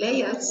or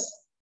layers.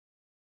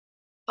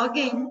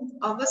 Again,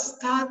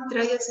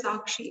 Avasthatraya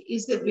Sakshi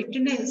is the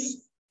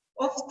witness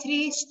of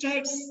 3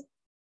 states.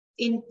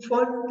 In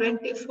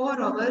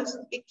 24 hours,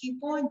 we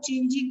keep on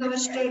changing our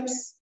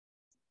states.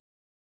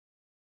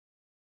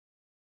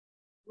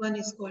 One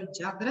is called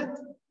Jagrat,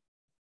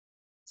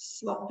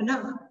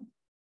 Swapna,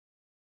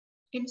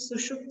 and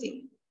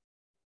Sushupti.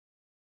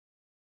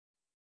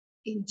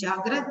 In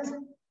Jagrat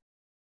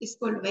is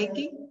called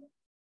waking,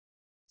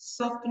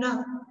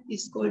 Swapna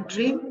is called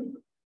dream,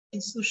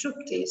 and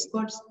Sushupti is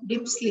called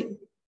deep sleep.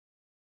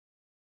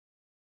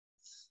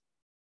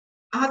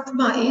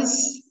 Atma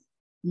is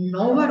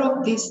knower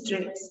of these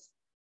traits,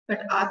 but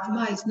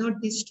Atma is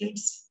not these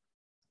traits.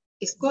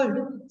 It's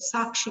called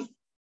Sakshi.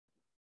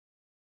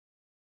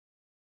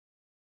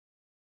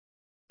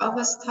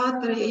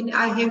 Avastha,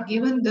 I have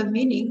given the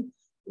meaning.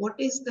 What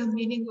is the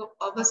meaning of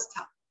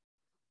Avastha?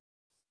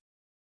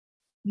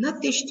 Na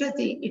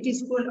tishtati, it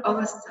is called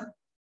Avastha.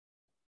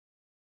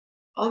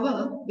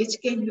 Ava, which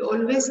can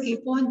always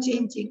keep on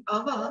changing.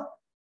 Ava,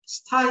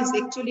 stha is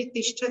actually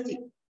tishtati,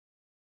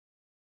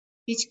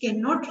 which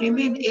cannot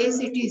remain as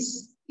it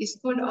is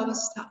called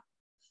Avastha.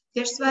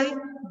 That's why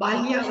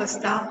Balya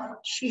Avastha,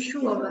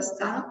 Shishu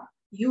Avastha,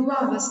 Yuva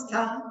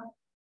Avastha,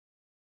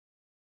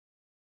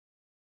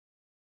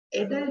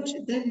 adult,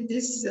 then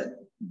this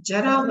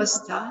Jara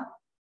Avastha,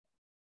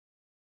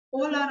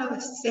 all are of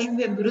the same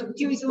way.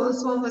 Mrityu is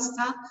also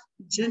Avastha,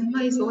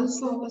 Janma is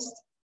also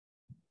Avastha.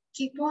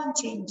 Keep on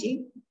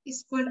changing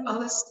is called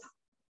Avastha.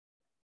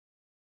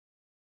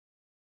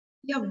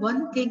 Yeah,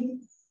 one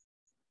thing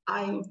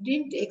I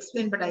didn't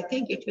explain, but I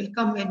think it will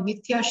come when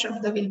Mithya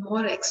Shabda will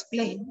more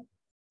explain.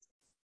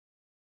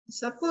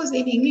 Suppose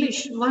in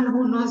English, one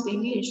who knows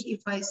English,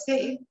 if I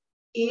say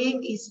A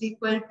is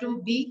equal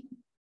to B,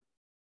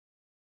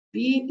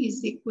 B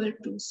is equal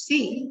to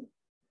C,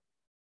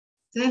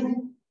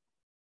 then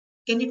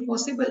can it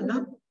possible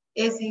now?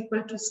 A is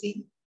equal to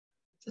C.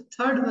 The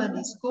third one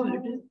is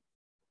called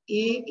A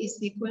is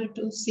equal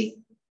to C.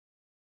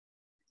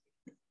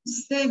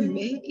 Same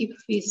way, if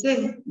we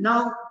say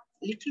now,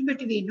 little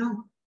bit we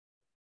know,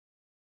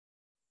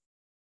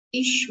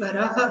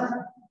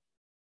 Ishvaraha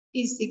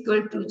is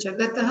equal to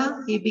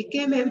Jagataha, he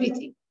became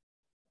everything.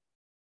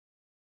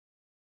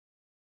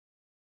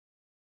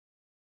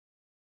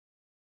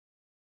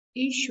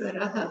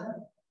 Ishvaraha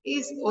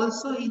is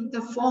also in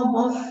the form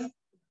of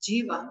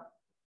Jiva.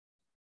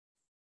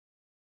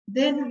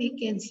 Then we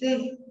can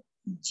say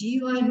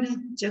Jiva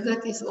in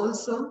Jagat is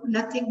also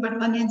nothing but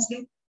one and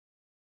same.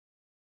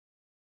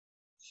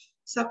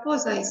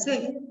 Suppose I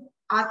say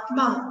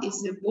Atma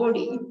is a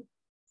body.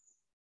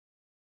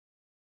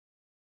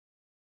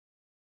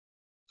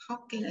 How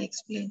can I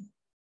explain?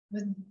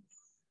 Well,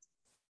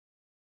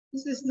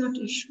 this is not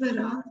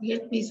Ishvara,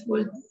 let me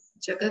hold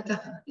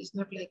Jagataha, it's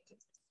not like that.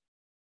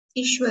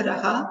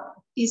 Ishvaraha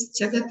is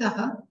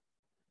Jagataha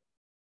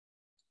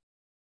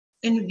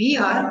and we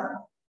are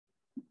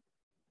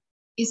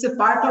is a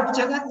part of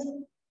Jagat.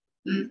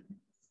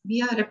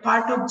 We are a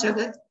part of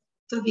Jagat,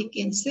 so we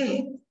can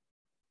say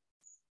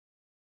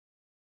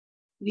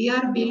we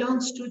are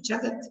belongs to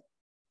Jagat.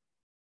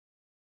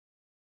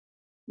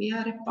 We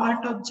are a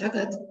part of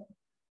Jagat.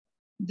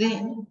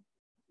 Then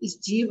is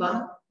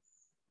Jiva.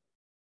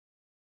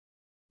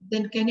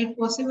 Then can it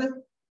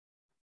possible?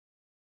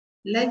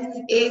 Like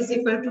A is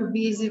equal to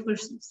B is equal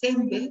to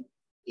same way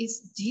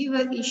is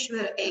Jiva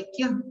Ishwar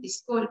Aikyam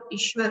is called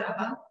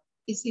Ishwaraha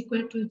is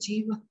equal to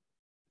Jiva.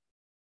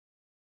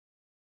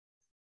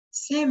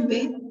 Same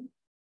way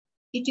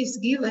it is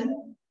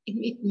given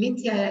in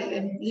Mithya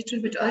a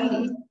little bit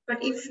early, but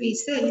if we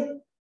say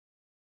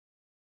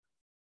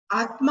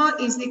Atma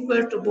is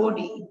equal to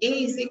body, A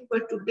is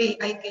equal to B,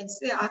 I can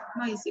say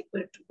Atma is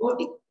equal to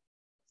body,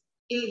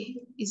 A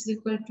is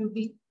equal to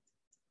B.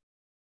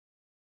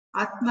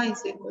 Atma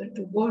is equal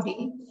to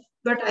body,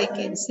 but I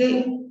can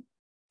say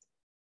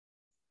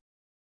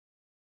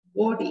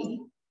body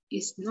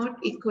is not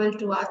equal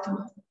to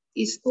Atma.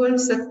 Is called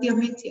Satya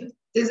Mithya.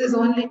 This is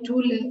only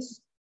two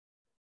layers.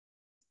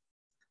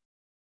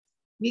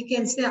 We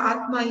can say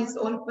Atma is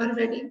all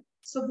pervading.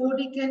 So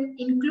body can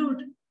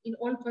include in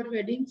all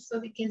pervading. So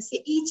we can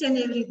say each and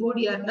every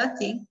body are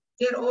nothing.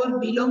 They all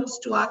belongs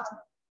to Atma.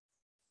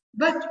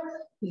 But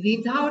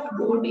without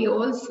body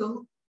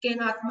also,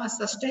 can Atma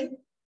sustain?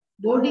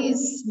 Body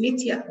is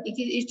mithya,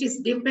 it is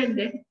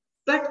dependent,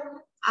 but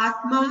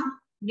Atma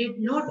did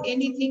not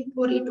anything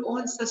for its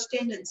own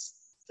sustenance.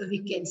 So we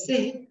can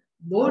say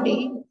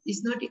body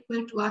is not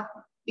equal to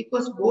Atma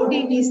because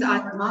body needs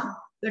Atma,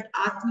 but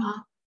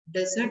Atma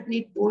doesn't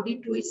need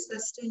body to its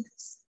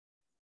sustenance.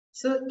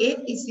 So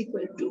A is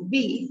equal to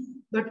B,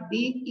 but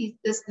B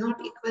does not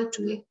equal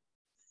to A.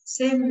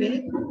 Same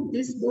way,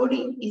 this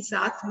body is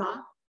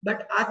Atma,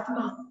 but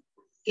Atma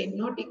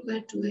cannot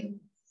equal to A.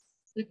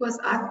 Because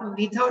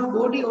without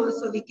body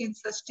also we can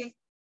sustain.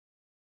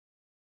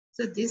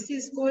 So this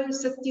is called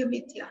Satya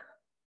Mithya.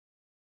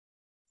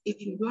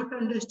 If you don't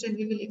understand,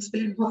 we will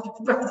explain more,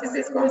 but this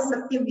is called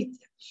Satya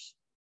Mithya.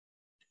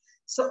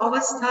 So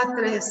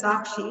Avasthatraya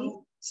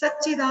Sakshi,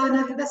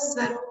 Satchidananda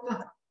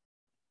Swarupa.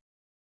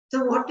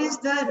 So what is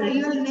the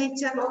real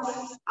nature of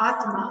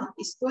Atma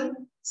is called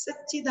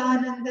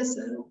Satchidananda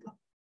Swarupa.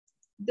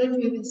 Then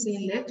we will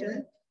say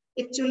later,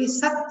 actually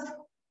Sat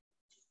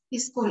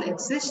is called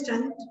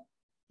existent.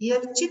 Here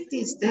Chit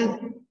is there.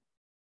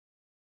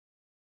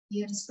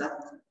 Here Sat,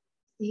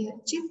 here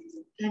Chit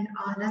and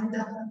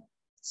Ananda.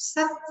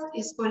 Sat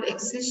is called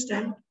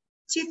existent,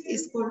 Chit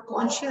is called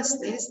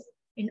consciousness,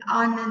 and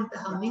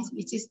Ananda means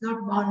which is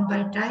not bound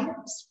by time,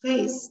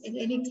 space, and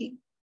anything.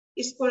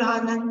 It's called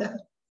Ananda.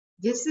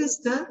 This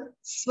is the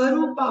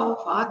Swarupa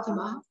of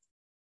Atma.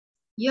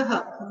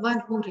 Yaha,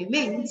 one who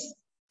remains,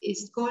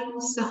 is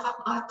called Saha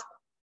Atma.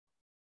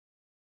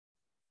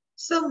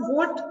 So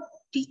what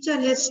teacher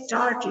has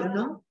taught,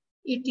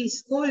 it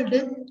is called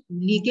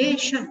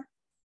negation.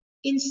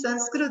 In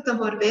Sanskritam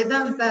or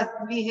Vedanta,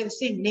 we have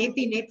seen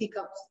neti neti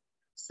comes.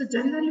 So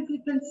generally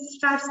people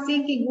start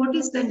thinking, what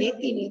is the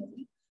neti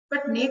neti?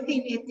 But neti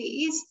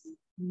neti is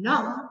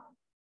now,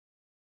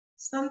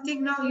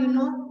 something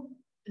now,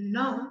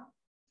 now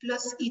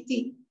plus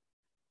iti.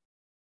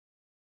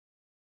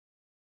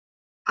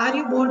 Are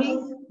you body?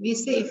 We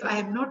say, if I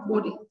am not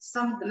body,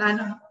 some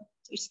gnana,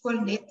 it's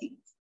called neti.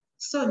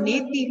 So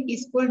neti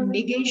is called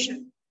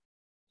negation.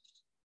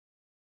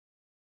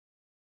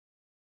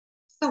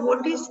 So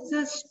what is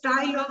the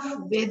style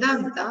of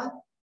Vedanta?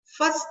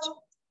 First,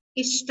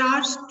 it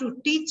starts to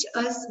teach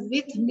us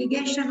with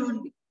negation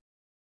only.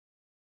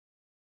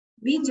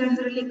 We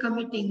generally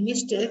committing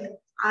mistake,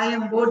 I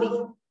am body,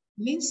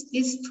 means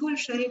this sthul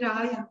sharira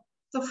I am.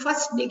 So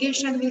first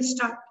negation will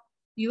start.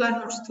 You are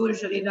not sthul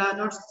sharira,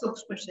 not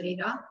sukshma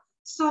sharira.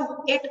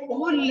 So at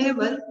all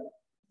level,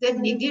 the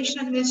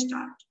negation will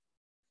start.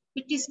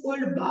 It is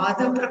called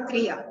Badha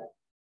Prakriya.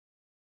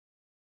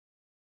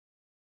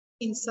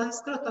 In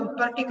Sanskrit,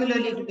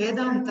 particularly in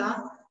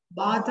Vedanta,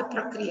 Badha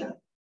Prakriya.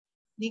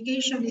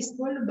 Negation is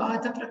called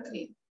Badha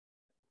Prakriya.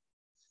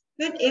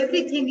 When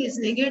everything is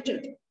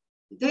negated,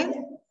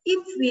 then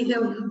if we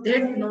have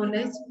that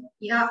knowledge,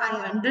 yeah,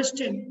 I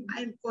understand,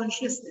 I am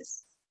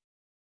consciousness.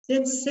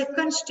 Then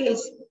second stage,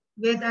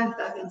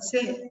 Vedanta will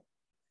say,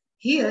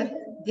 here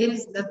there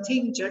is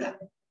nothing jada.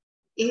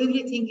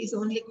 Everything is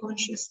only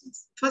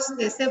consciousness. First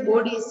they say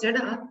body is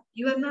jada.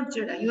 You are not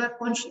jada, you are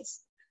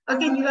conscious.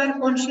 Again, you are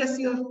conscious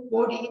your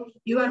body,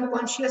 you are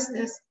conscious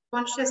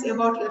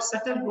about your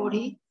subtle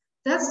body.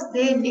 Thus,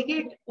 they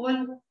negate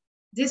all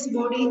this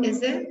body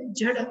as a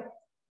jada,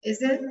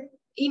 as a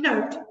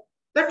inert.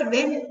 But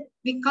when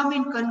we come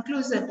in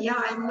conclusion, yeah,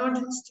 I am not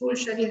Sthula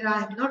Sharira,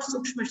 I am not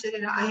Sukshma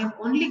Sharira, I am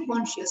only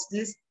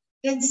consciousness,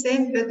 then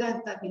same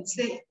Vedanta will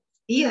say,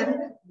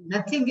 here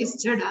nothing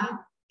is jada,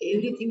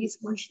 everything is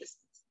consciousness.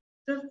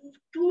 So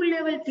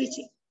two-level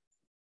teaching.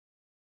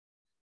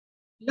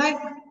 Like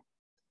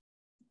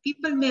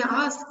people may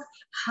ask,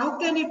 how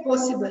can it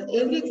possible?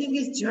 Everything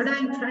is jada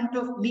in front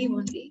of me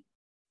only.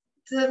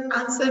 The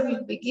answer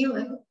will be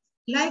given.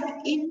 Like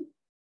in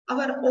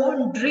our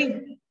own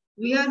dream,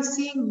 we are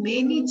seeing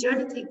many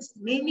jada things,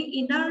 many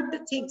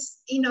inert things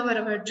in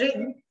our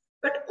dream,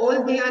 but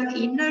all they are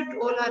inert,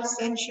 all are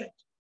sentient.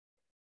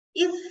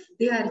 If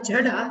they are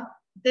jada,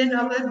 then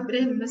our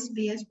brain must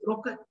be as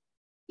broken.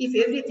 If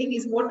everything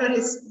is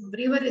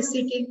river is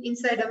sitting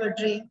inside our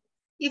dream,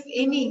 if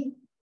any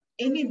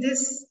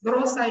this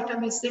gross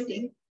item is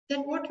sitting,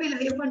 then what will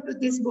happen to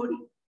this body?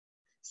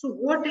 So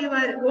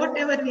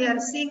whatever we are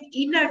seeing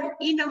inert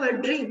in our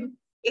dream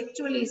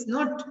actually is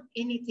not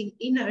anything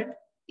inert,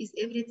 is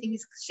everything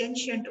is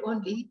sentient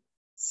only.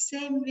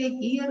 Same way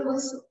here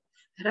also.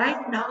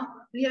 Right now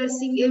we are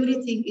seeing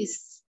everything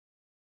is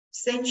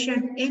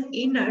sentient and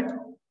inert,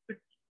 but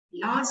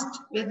last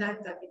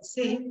Vedanta will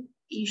say,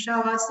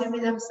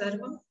 Ishavasyamidam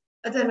sarvam.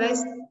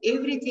 Otherwise,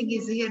 everything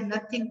is here,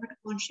 nothing but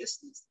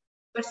consciousness.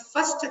 But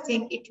first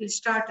thing, it will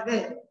start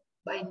where?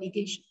 By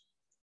negation.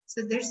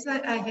 So that's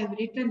why I have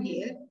written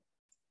here.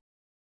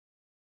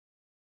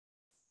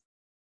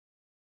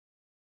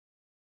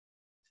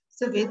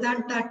 So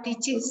Vedanta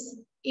teaches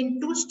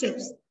in two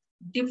steps,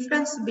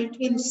 difference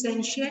between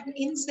sentient and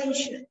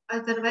insentient,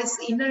 otherwise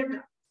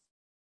inert.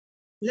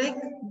 Like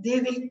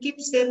they will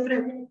keep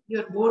separate.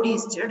 Your body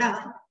is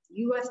jada,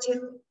 you are Chet.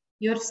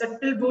 Your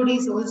subtle body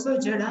is also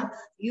jada,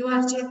 you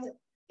are Chet.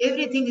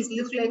 Everything is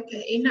look like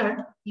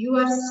inert, you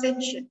are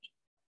sentient.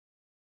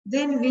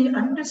 Then we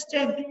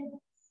understand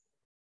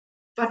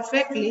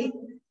perfectly,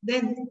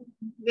 then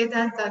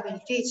Vedanta will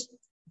teach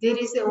there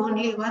is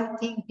only one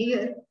thing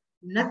here,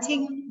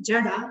 nothing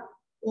jada,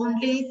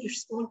 only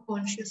its own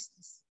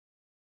consciousness.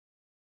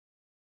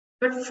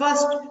 But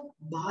first,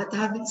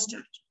 Badha will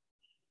start.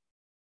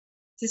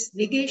 This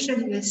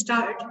negation will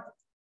start,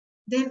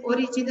 then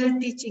original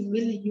teaching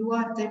will, you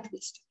are that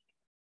will start.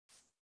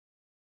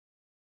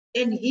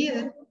 And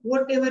here,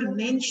 whatever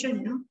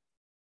mentioned, no?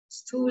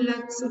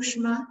 Sthula,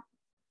 Sukshma,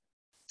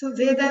 so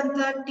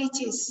Vedanta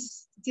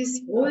teaches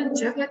this whole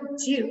Jagat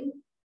Jiv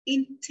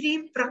in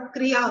three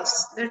prakriyas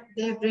that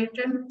they have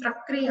written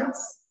prakriyas.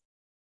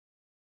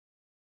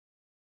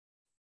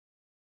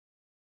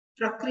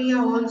 Prakriya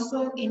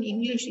also in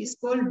English is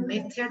called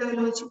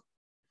methodology.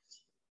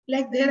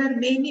 Like there are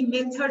many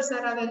methods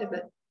are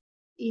available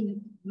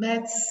in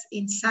maths,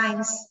 in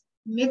science,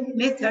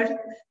 method.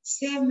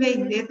 Same way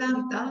in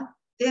Vedanta,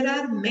 there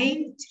are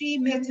main three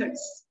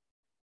methods.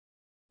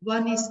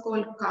 One is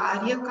called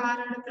Karya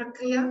Karana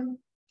Prakriya,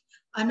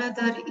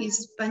 another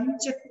is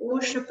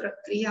Panchakosha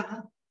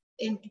Prakriya,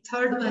 and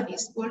third one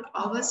is called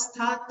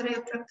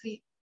Avasthatraya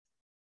Prakriya,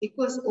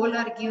 because all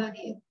are given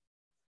here.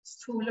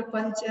 Sthula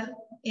Pancha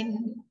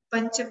and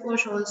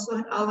Panchakosha also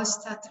and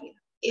Avasthatraya.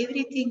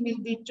 Everything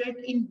will be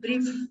treated in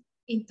brief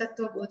in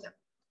Tattvabodha.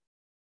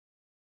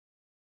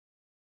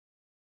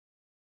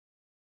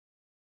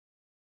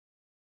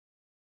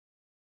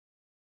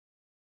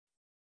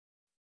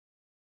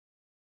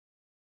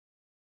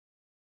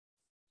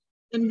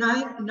 And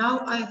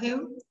now I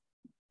have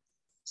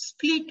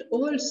split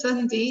all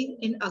Sandhi,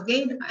 and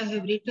again I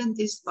have written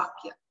this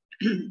Vakya.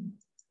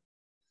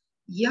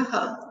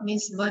 Yaha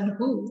means one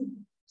who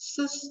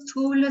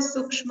susthula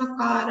sukshma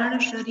karana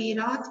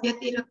sharirat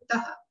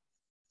vyatiraktaha.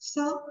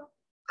 So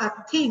a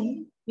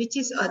thing which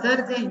is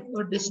other than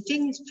or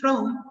distinct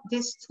from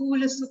this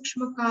sthula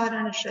sukshma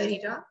karana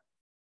sharira,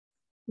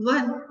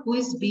 one who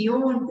is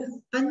beyond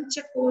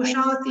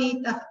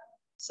panchakoshatita.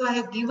 So I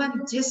have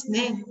given this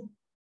name.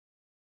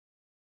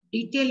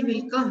 Detail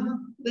will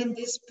come when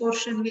this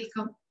portion will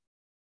come.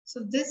 So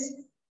this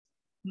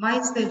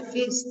myself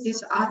is,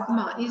 this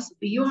Atma is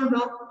beyond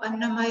of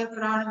Annamaya,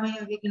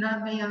 Pranamaya,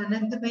 Vijnanmaya,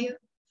 Anandamaya,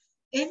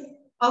 and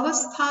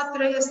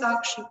Avasthatraya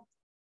Sakshi.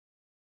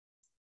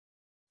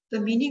 The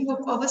meaning of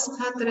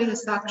Avasthatraya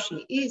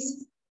Sakshi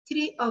is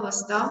three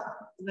avastha,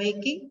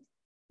 waking,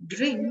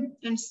 dream,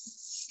 and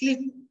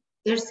sleep.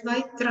 That's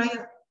why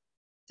Traya.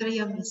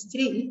 Traya means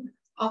three.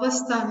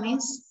 Avastha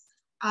means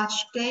a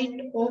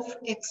state of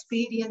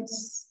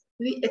experience.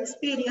 We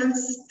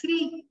experience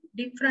three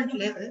different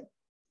levels,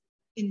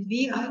 and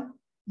we are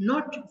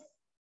not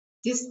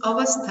This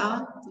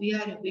avastha, we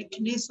are a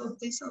witness of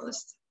this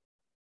avastha.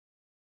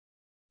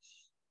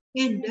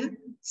 And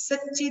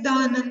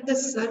Satchidananda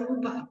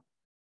Swarupa.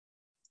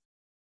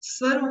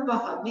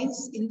 Swarupa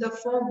means in the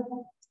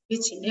form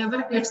which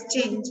never gets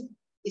changed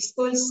is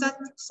called Sat.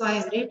 So I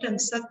have written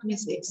Sat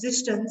means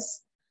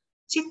existence,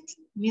 Chit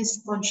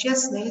means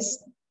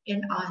consciousness,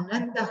 and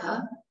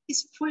Ananda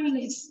is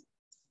fullness.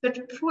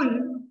 But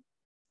full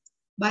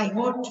by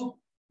what?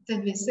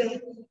 Then we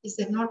say is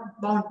not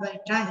bound by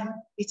time,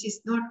 which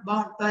is not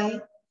bound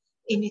by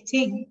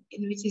anything,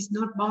 in which is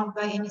not bound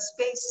by any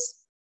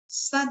space.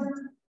 Sad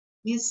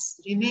means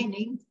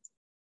remaining,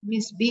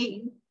 means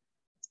being.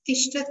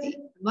 Tishtati,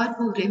 one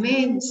who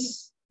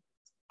remains,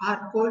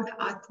 are called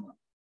Atma.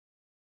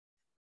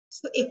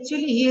 So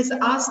actually he has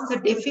asked the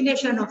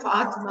definition of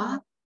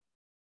Atma,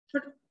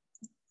 but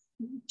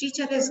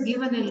teacher has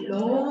given a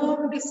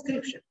long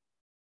description.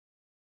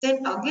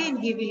 Then again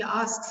he will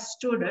ask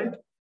student,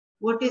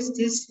 what is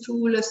this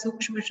Sthula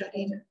Sukshma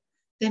Sharira?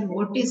 Then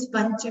what is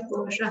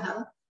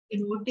Panchakoshaha?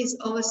 And what is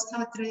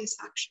Avasthatraya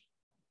Sakshi?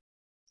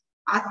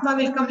 Atma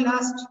will come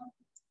last.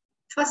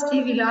 First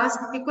he will ask,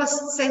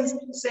 because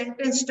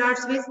sentence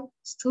starts with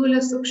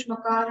Sthula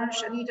Sukshma Karana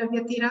Sharira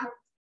Vyatira.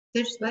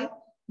 That's why.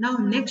 Now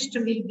next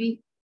will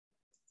be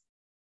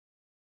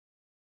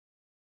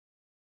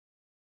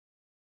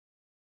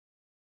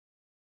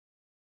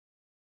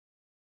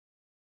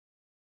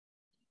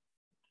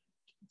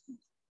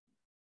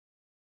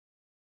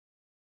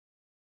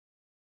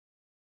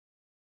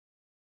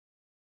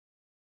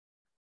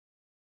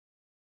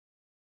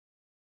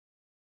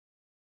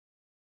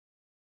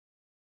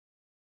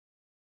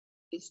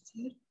is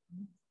there?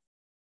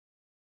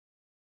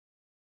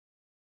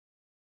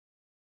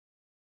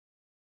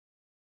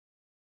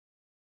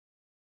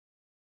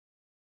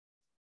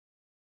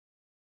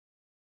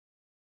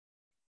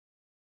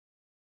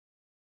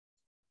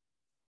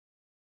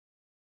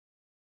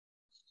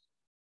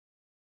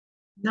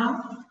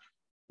 Now,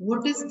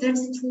 what is that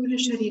Sthula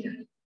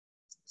Sharira?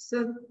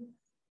 So,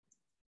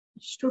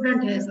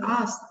 student has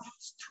asked,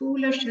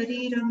 Sthula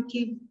Shariram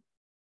Kim?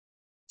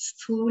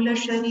 Sthula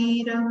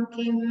Shariram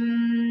Kim?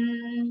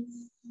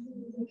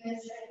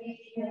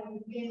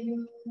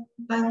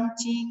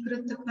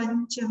 Panchikruta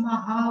Pancha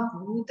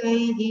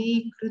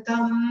Mahabhutaihi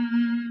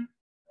Krutam.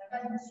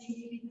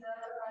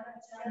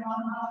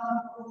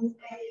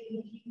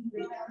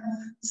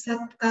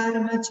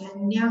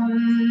 Satkarmajanyam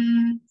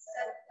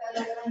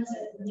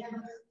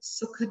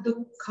Sukha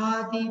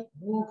Dukkhadi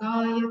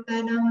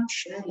Bhogayatanam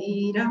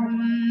Shariram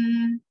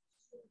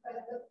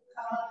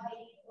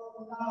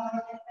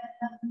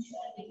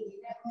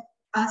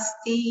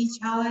Asti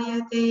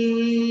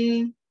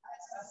Jayate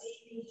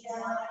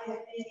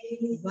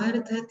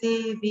Vardhate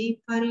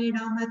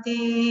Viparinamate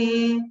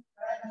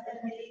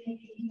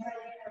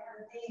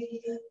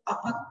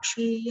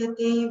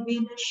Apakshiyate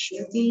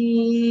Vinashyati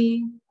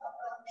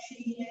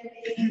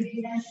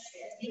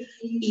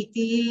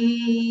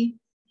Iti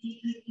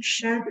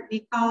Shad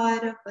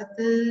Vikarapat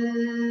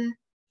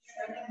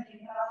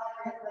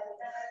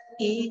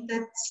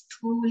Etat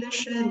Sthula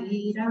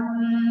Shariram.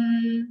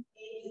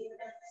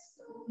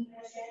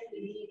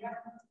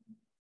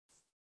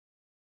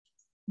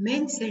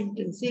 Main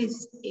sentence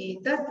is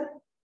Etat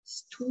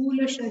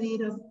Sthula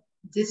Shariram.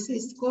 This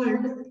is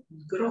called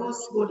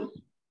gross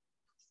body.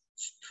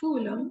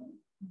 Sthulam,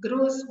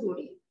 gross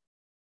body.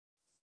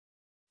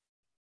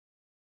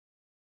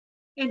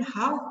 And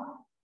how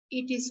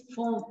it is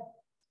formed?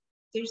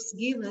 It's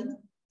given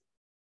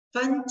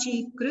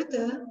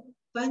Panchikrita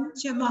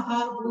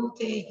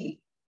Panchamahabhutehi.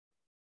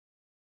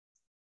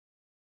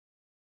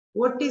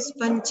 What is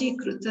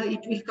Panchikrita?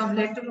 It will come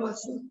later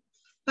also.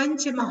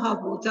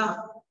 Panchamahabhuta,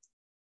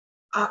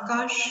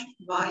 Akash,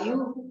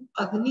 Vayu,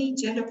 Agni,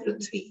 Jala,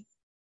 Prithvi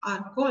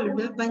are called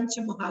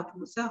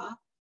Panchamahabhuta.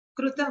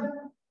 Krutam,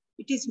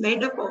 it is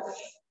made up of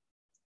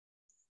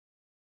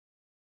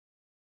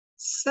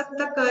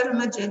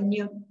Sattakarma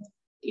Janyam.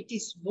 It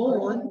is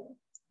born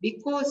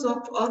because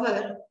of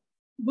our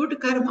good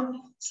karma,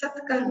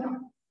 Satkarma.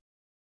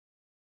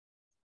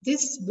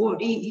 This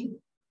body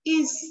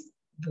is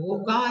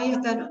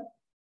Bhogayatanam.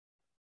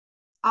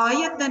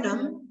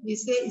 Ayatanam, we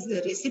say, is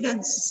the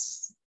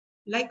residence.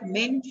 Like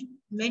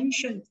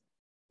mentioned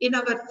in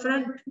our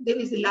front, there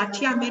is a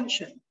Latya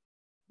mansion.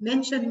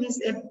 Mansion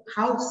means a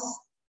house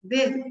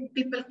where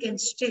people can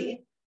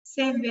stay.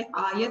 Same way,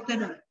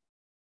 Ayatanam.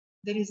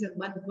 There is a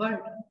one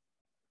word.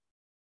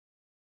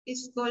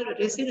 It's called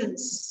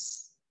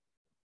residence.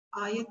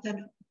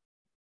 Ayatanam.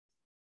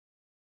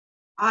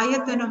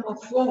 Ayatanam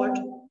of what?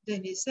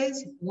 Then he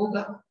says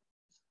Bhoga.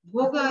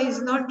 Bhoga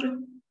is not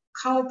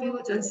cow,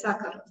 pure, and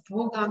sakar.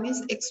 Bhoga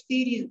means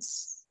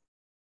experience.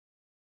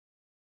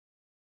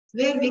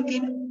 Where we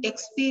can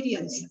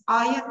experience.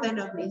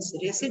 Ayatana means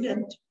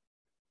resident.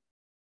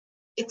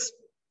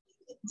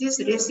 This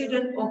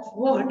resident of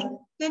what?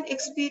 Then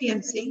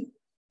experiencing.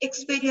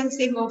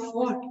 Experiencing of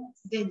what?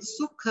 Then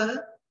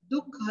sukha,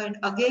 dukkha, and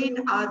again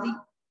adi.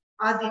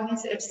 Adi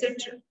means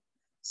etc.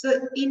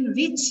 So in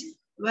which,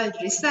 while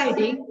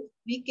residing,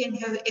 we can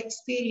have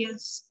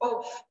experience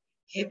of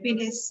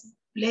happiness,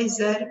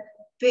 pleasure,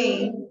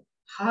 pain,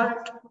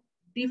 hurt,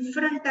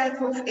 different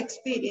type of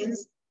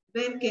experience.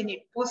 Where can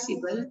it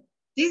possible?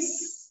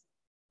 This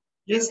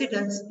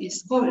residence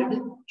is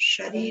called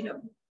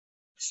Shariram,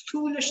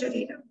 Sthula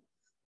Shariram,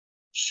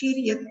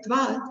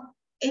 Shiryatvad,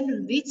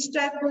 and which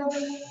type of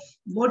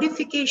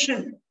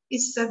modification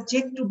is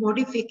subject to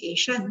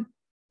modification.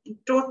 In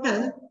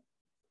total,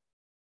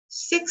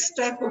 6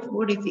 type of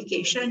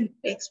modification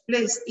takes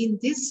place in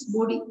this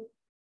body.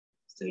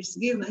 So it's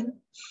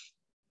given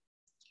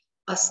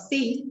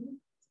Asti,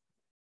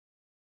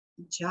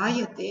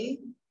 Jayate,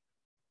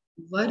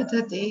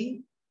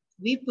 Vardhate,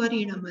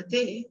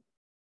 Viparinamate.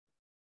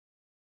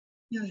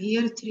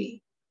 Here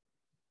 3.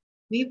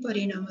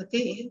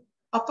 Viparinamate,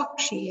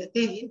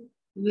 Apakshiyate,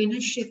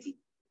 Vinashyati.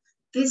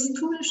 This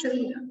Sthula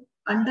Sharira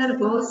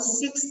undergoes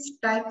 6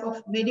 type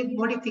of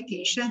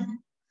modification.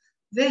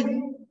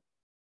 When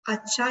a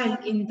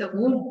child in the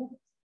womb,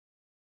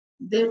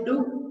 they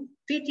do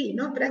PT,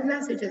 no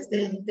pregnancy test.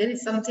 There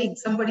is something,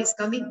 somebody is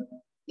coming.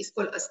 It's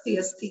called Asti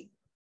Asti.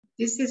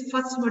 This is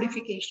first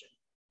modification.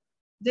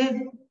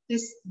 Then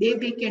this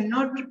baby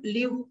cannot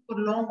live for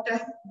a long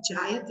time.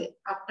 Jayate,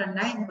 after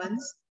 9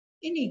 months,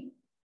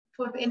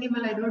 for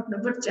animal I don't know,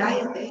 but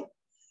Jayate,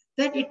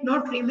 then it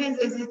not remains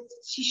as a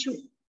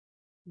shishu.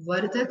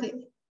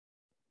 Vardhate,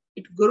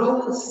 it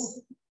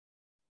grows.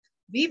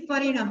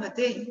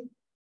 Viparinamate,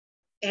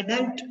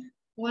 adult,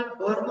 all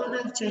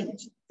hormonal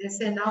change. They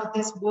say now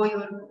this boy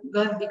or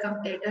girl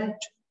become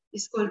adult.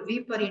 It's called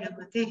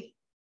Viparinamate.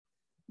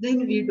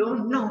 Then we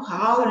don't know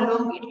how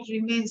long it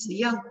remains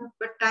young,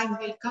 but time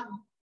will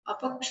come.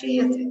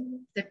 Apakshiyate,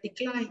 the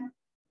decline.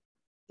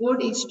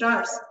 Body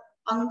starts.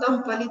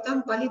 Angam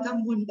palitam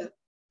palitam munda.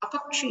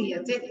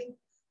 Apakshiyate.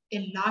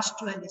 And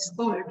last one is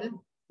called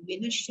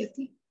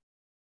Vinashyati.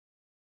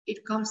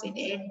 It comes in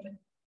end,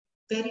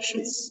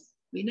 perishes.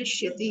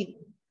 Vinashyati.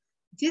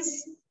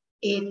 This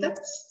etat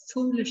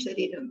sthula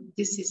shariram.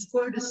 This is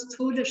called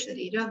sthula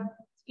shariram.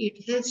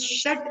 It has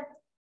shed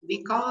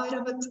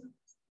vikaravat.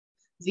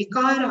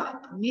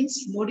 Vikara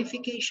means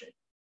modification.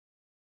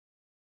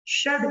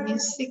 Shad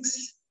means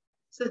 6.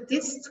 So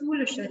this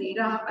sthula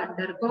sharira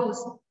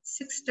undergoes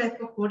 6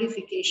 type of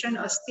modification.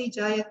 Asti,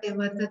 jayate,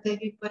 vardhate,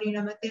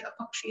 viparinamate,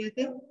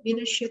 apakshiyate,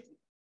 vinashyati.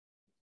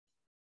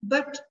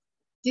 But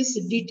this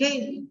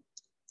detail,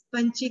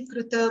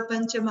 panchikrita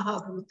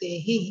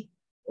panchamahabhutehi,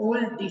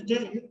 all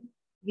detail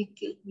we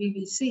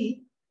will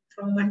see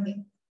from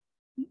Monday.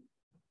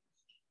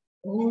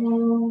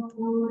 Om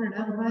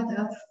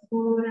Purnamada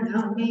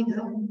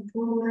Purnamidam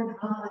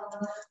Purnat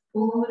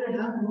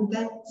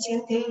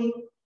Purnamudachyate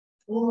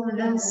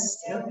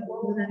Purnasya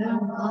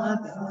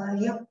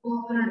Purnamadaya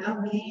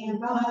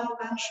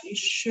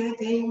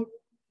Purnamevavashishyate.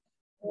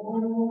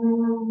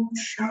 Om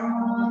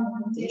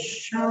Shanti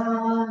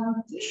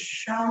Shanti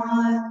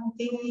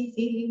Shanti.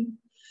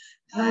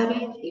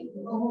 Hari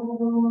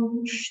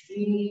Om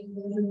Shri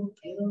Guru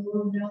Pyo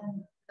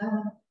Namaha.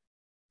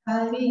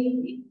 Hari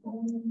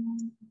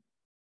Om.